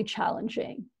incredibly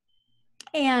challenging.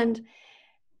 And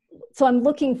so I'm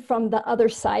looking from the other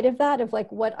side of that, of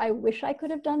like what I wish I could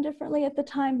have done differently at the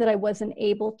time that I wasn't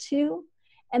able to.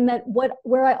 And that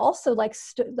where I also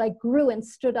grew and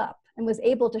stood up and was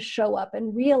able to show up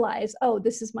and realize, oh,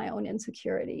 this is my own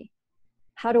insecurity.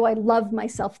 How do I love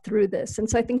myself through this? And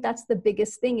so I think that's the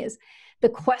biggest thing, is the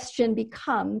question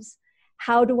becomes,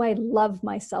 how do I love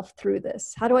myself through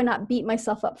this? How do I not beat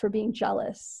myself up for being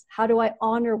jealous? How do I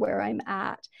honor where I'm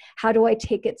at? How do I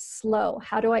take it slow?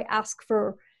 How do I ask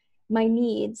for my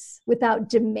needs without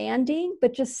demanding,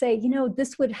 but just say,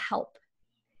 this would help.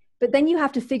 But then you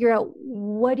have to figure out,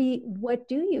 what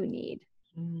do you need?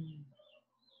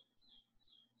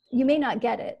 You may not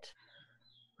get it.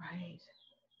 Right.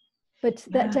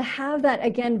 But to have that,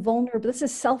 again, vulnerable, this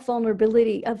is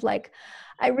self-vulnerability of like,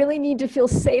 I really need to feel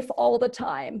safe all the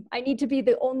time. I need to be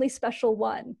the only special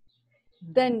one.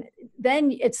 Then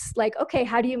it's like, okay,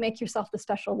 how do you make yourself the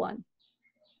special one?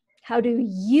 How do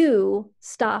you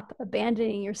stop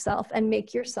abandoning yourself and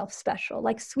make yourself special?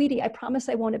 Like, sweetie, I promise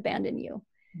I won't abandon you.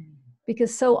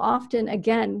 Because so often,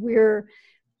 again, we're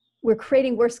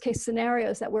creating worst case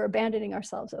scenarios that we're abandoning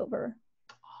ourselves over.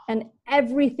 And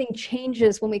everything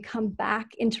changes when we come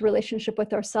back into relationship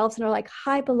with ourselves and are like,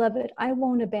 hi, beloved, I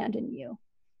won't abandon you.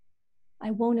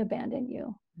 I won't abandon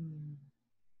you.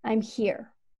 I'm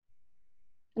here.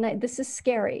 And this is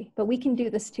scary, but we can do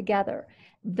this together.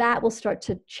 That will start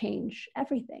to change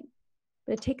everything.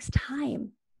 But it takes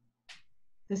time.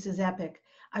 This is epic.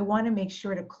 I want to make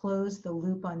sure to close the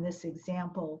loop on this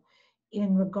example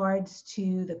in regards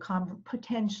to the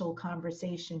potential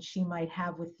conversation she might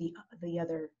have with the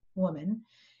other woman,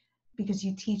 because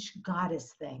you teach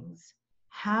goddess things.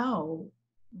 How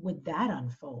would that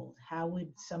unfold? How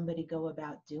would somebody go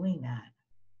about doing that?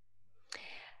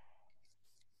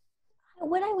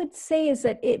 What I would say is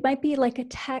that it might be like a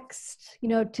text,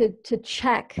 to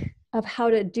check of how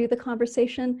to do the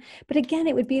conversation. But again,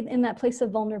 it would be in that place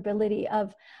of vulnerability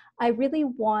of, I really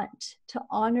want to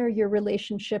honor your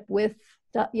relationship with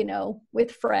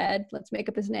Fred, let's make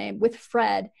up his name, with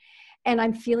Fred, and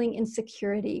I'm feeling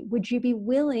insecurity. Would you be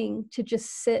willing to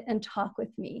just sit and talk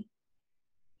with me?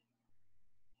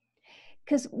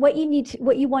 Because what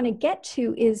you want to get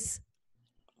to is,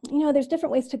 there's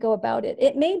different ways to go about it.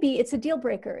 It may be, it's a deal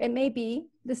breaker. It may be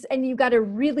this, and you got to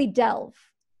really delve.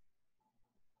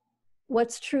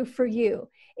 What's true for you?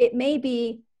 It may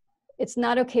be, it's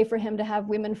not okay for him to have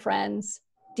women friends,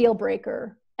 deal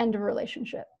breaker, end of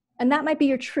relationship. And that might be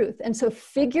your truth. And so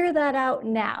figure that out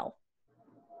now.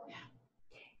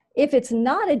 If it's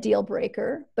not a deal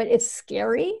breaker, but it's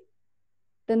scary,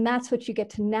 then that's what you get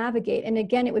to navigate. And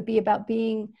again, it would be about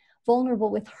being vulnerable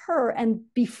with her and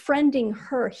befriending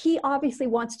her. He obviously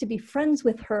wants to be friends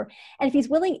with her. And if he's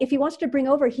willing, if he wants to bring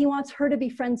over, he wants her to be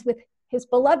friends with his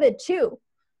beloved too.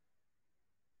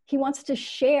 He wants to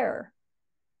share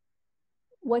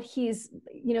what he's,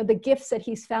 you know, the gifts that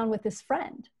he's found with his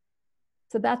friend.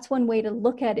 So that's one way to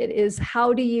look at it, is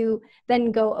how do you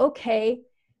then go, okay,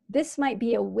 this might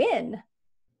be a win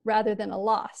rather than a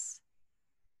loss.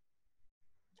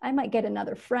 I might get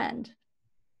another friend.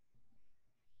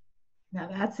 Now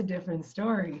that's a different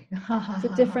story. It's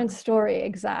a different story,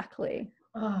 exactly.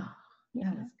 Oh,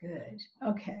 that is good.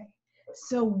 Okay.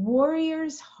 So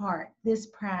Warrior's Heart, this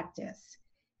practice,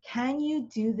 can you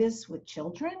do this with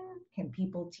children? Can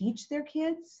people teach their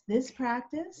kids this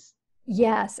practice?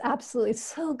 Yes, absolutely. It's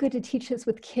so good to teach this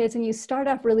with kids, and you start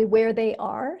off really where they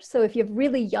are. So if you have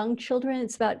really young children,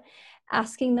 it's about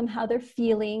asking them how they're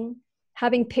feeling,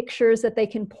 having pictures that they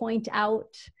can point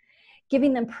out,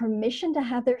 giving them permission to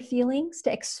have their feelings,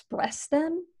 to express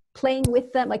them, playing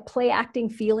with them, like play acting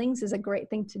feelings is a great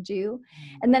thing to do.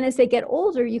 And then as they get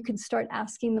older, you can start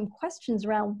asking them questions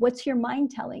around, what's your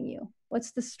mind telling you?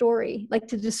 What's the story? Like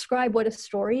to describe what a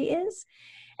story is,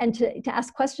 and to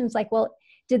ask questions like, well,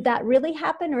 did that really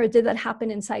happen, or did that happen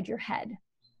inside your head?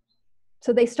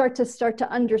 So they start to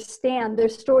understand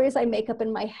there's stories I make up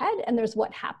in my head and there's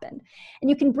what happened. And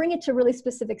you can bring it to really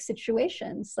specific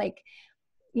situations. Like,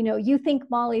 you know, you think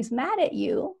Molly's mad at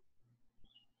you,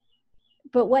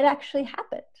 but what actually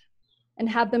happened? And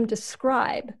have them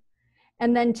describe.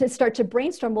 And then to start to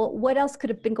brainstorm, well, what else could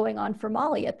have been going on for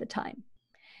Molly at the time?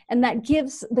 And that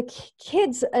gives the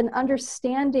kids an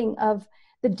understanding of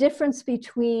the difference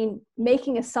between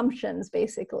making assumptions,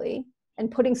 basically,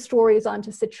 and putting stories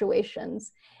onto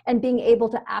situations, and being able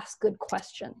to ask good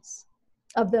questions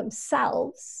of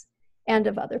themselves and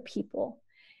of other people.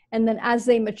 And then as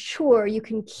they mature, you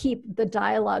can keep the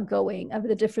dialogue going of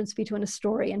the difference between a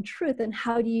story and truth, and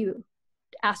how do you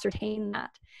ascertain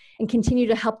that and continue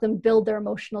to help them build their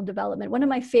emotional development. One of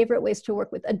my favorite ways to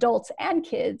work with adults and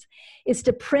kids is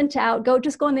to print out,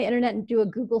 just go on the internet and do a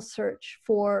Google search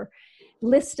for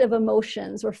list of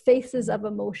emotions or faces of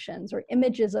emotions or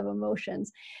images of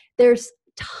emotions. There's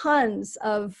tons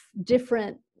of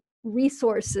different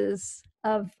resources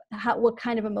of what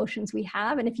kind of emotions we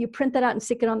have. And if you print that out and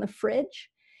stick it on the fridge,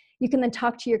 you can then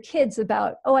talk to your kids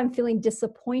about, oh, I'm feeling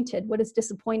disappointed. What does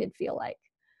disappointed feel like?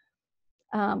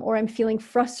 Or I'm feeling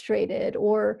frustrated,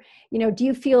 or, you know, do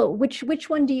you feel, which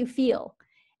one do you feel?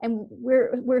 And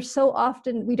we're so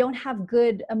often, we don't have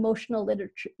good emotional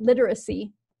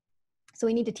literacy. So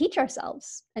we need to teach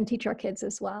ourselves and teach our kids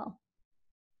as well.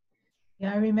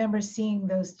 Yeah, I remember seeing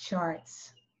those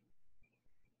charts.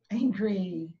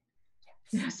 Angry,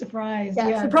 surprised.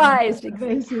 Yeah, surprised. It's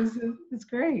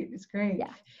great. It's great.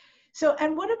 Yeah. So,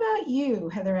 and what about you,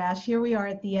 HEATHERASH? Here we are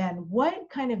at the end. What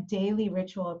kind of daily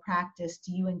ritual or practice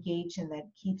do you engage in that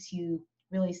keeps you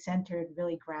really centered,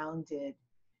 really grounded,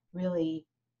 really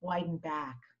widened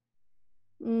back?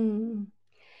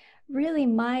 Really,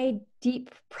 my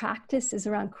deep practice is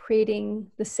around creating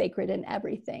the sacred in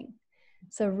everything.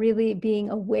 So really being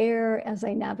aware as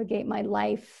I navigate my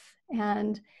life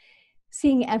and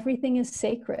seeing everything as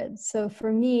sacred. So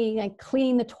for me, like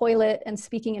cleaning the toilet and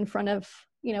speaking in front of,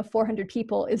 400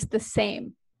 people is the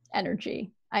same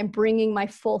energy. I'm bringing my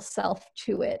full self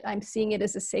to it. I'm seeing it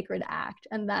as a sacred act,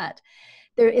 and that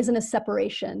there isn't a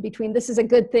separation between this is a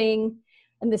good thing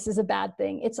and this is a bad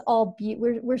thing. It's all,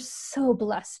 we're so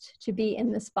blessed to be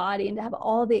in this body and to have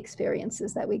all the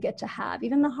experiences that we get to have,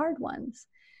 even the hard ones.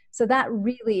 So that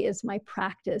really is my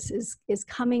practice, is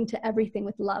coming to everything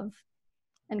with love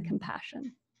and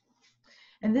compassion.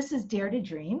 And this is Dare to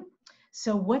Dream.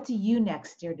 So what do you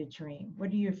next dare to dream?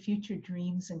 What are your future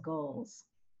dreams and goals?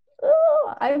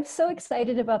 Oh, I'm so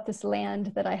excited about this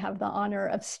land that I have the honor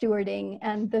of stewarding.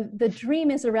 And the dream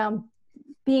is around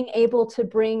being able to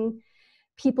bring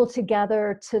people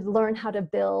together to learn how to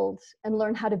build and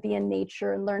learn how to be in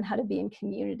nature and learn how to be in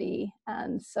community.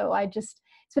 And so it's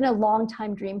been a long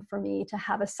time dream for me to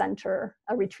have a center,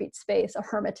 a retreat space, a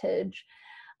hermitage,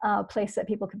 place that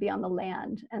people could be on the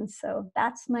land. And so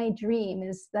that's my dream,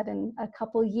 is that in a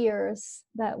couple years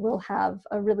that we'll have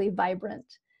a really vibrant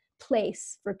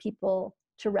place for people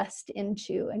to rest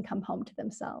into and come home to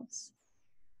themselves.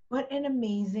 What an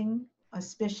amazing,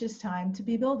 auspicious time to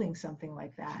be building something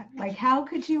like that. Like, how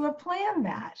could you have planned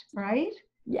that, right?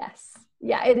 Yes.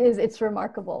 Yeah, it is. It's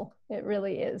remarkable. It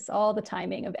really is. All the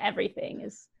timing of everything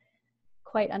is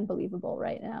quite unbelievable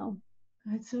right now.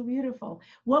 That's so beautiful.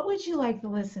 What would you like the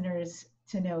listeners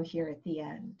to know here at the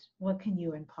end? What can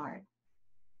you impart?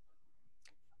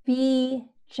 Be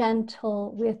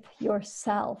gentle with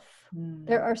yourself.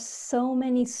 There are so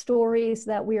many stories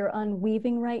that we are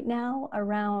unweaving right now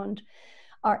around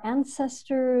our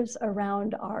ancestors,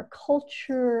 around our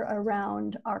culture,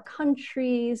 around our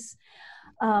countries,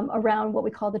 around what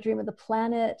we call the dream of the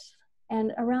planet,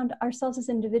 and around ourselves as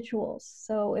individuals.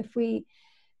 So if we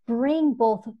bring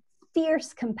both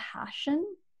fierce compassion,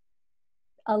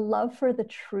 a love for the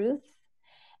truth,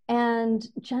 and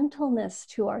gentleness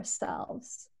to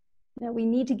ourselves, you know, we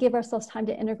need to give ourselves time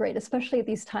to integrate, especially at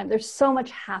these times. There's so much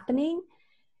happening.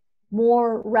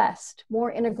 More rest,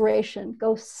 more integration,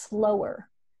 go slower,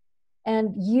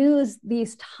 and use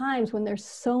these times when there's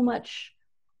so much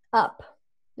up.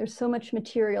 There's so much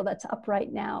material that's up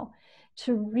right now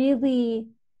to really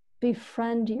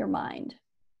befriend your mind.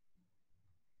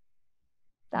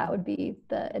 That would be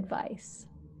the advice.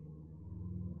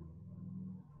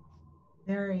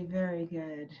 Very, very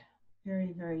good.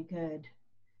 Very, very good.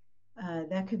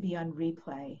 That could be on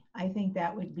replay. I think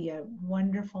that would be a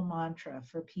wonderful mantra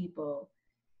for people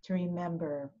to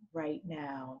remember right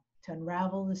now, to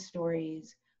unravel the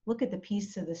stories, look at the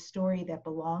piece of the story that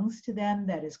belongs to them,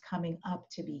 that is coming up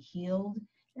to be healed.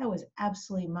 That was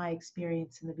absolutely my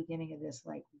experience in the beginning of this.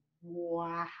 Like,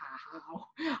 wow.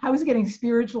 I was getting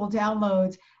spiritual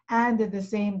downloads and at the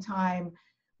same time,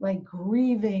 like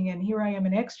grieving. And here I am,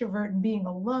 an extrovert and being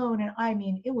alone. And I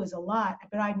mean, it was a lot.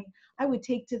 But I mean, I would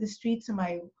take to the streets on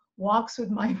my walks with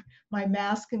my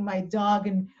mask and my dog,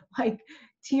 and like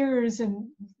tears and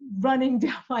running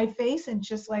down my face, and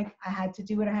just like I had to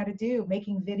do what I had to do,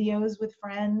 making videos with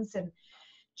friends, and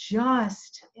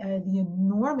just the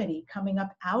enormity coming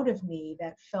up out of me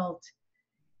that felt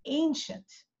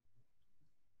ancient,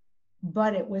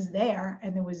 but it was there,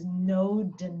 and there was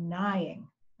no denying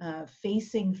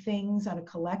facing things on a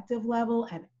collective level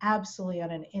and absolutely on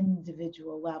an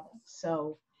individual level.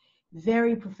 So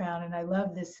very profound. And I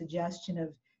love this suggestion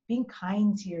of being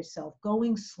kind to yourself,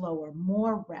 going slower,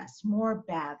 more rest, more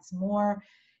baths, more,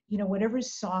 you know,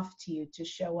 whatever's soft to you to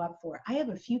show up for. I have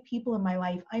a few people in my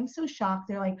life, I'm so shocked.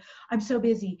 They're like, I'm so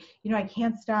busy, you know, I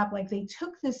can't stop. Like, they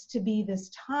took this to be this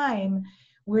time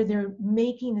where they're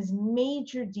making this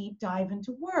major deep dive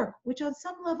into work, which on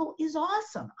some level is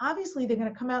awesome. Obviously, they're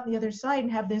going to come out the other side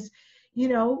and have this, you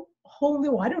know, whole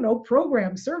new, I don't know,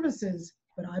 program, services,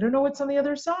 but I don't know what's on the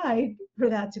other side for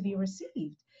that to be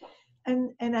received.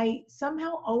 And I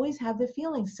somehow always have the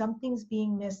feeling something's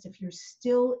being missed if you're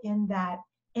still in that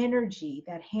energy,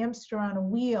 that hamster on a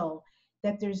wheel,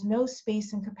 that there's no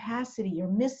space and capacity, you're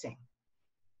missing.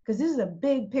 Because this is a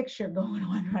big picture going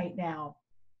on right now,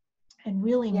 and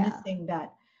really missing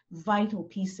that vital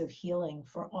piece of healing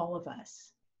for all of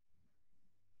us.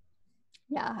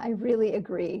 Yeah, I really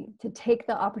agree. To take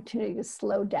the opportunity to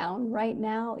slow down right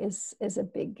now is a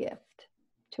big gift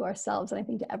to ourselves, and I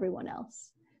think to everyone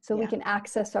else. So we can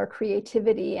access our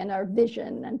creativity and our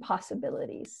vision and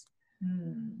possibilities.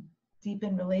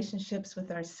 Deepen relationships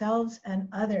with ourselves and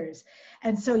others.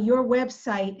 And so your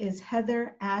website is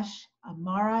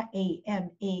HEATHERASHAMARA,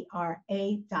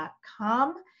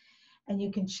 AMARA.com. And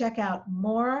you can check out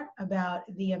more about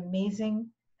the amazing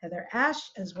Heather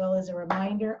Ash, as well as a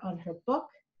reminder on her book,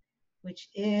 which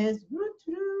is,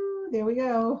 there we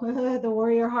go, The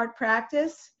Warrior Heart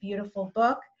Practice. Beautiful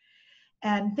book.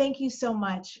 And thank you so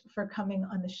much for coming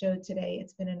on the show today.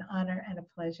 It's been an honor and a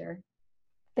pleasure.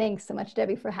 Thanks so much,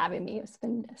 Debbie, for having me. It's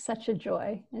been such a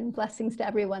joy, and blessings to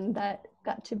everyone that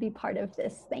got to be part of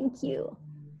this. Thank you.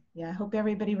 Yeah, I hope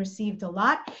everybody received a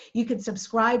lot. You can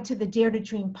subscribe to the Dare to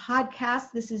Dream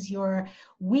podcast. This is your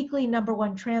weekly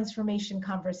 #1 transformation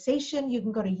conversation. You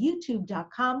can go to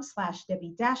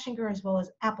youtube.com/Debbi Dachinger, as well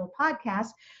as Apple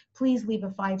Podcasts. Please leave a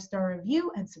 5-star review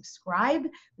and subscribe.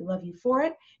 We love you for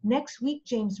it. Next week,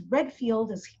 James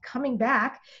Redfield is coming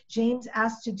back. James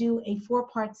asked to do a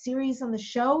 4-part series on the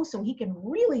show so he can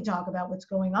really talk about what's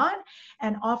going on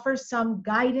and offer some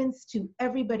guidance to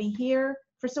everybody here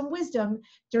for some wisdom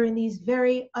during these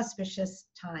very auspicious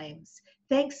times.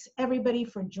 Thanks everybody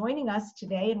for joining us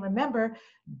today. And remember,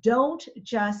 don't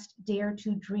just dare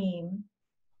to dream,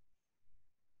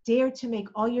 dare to make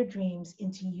all your dreams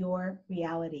into your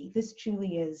reality. This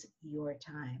truly is your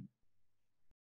time.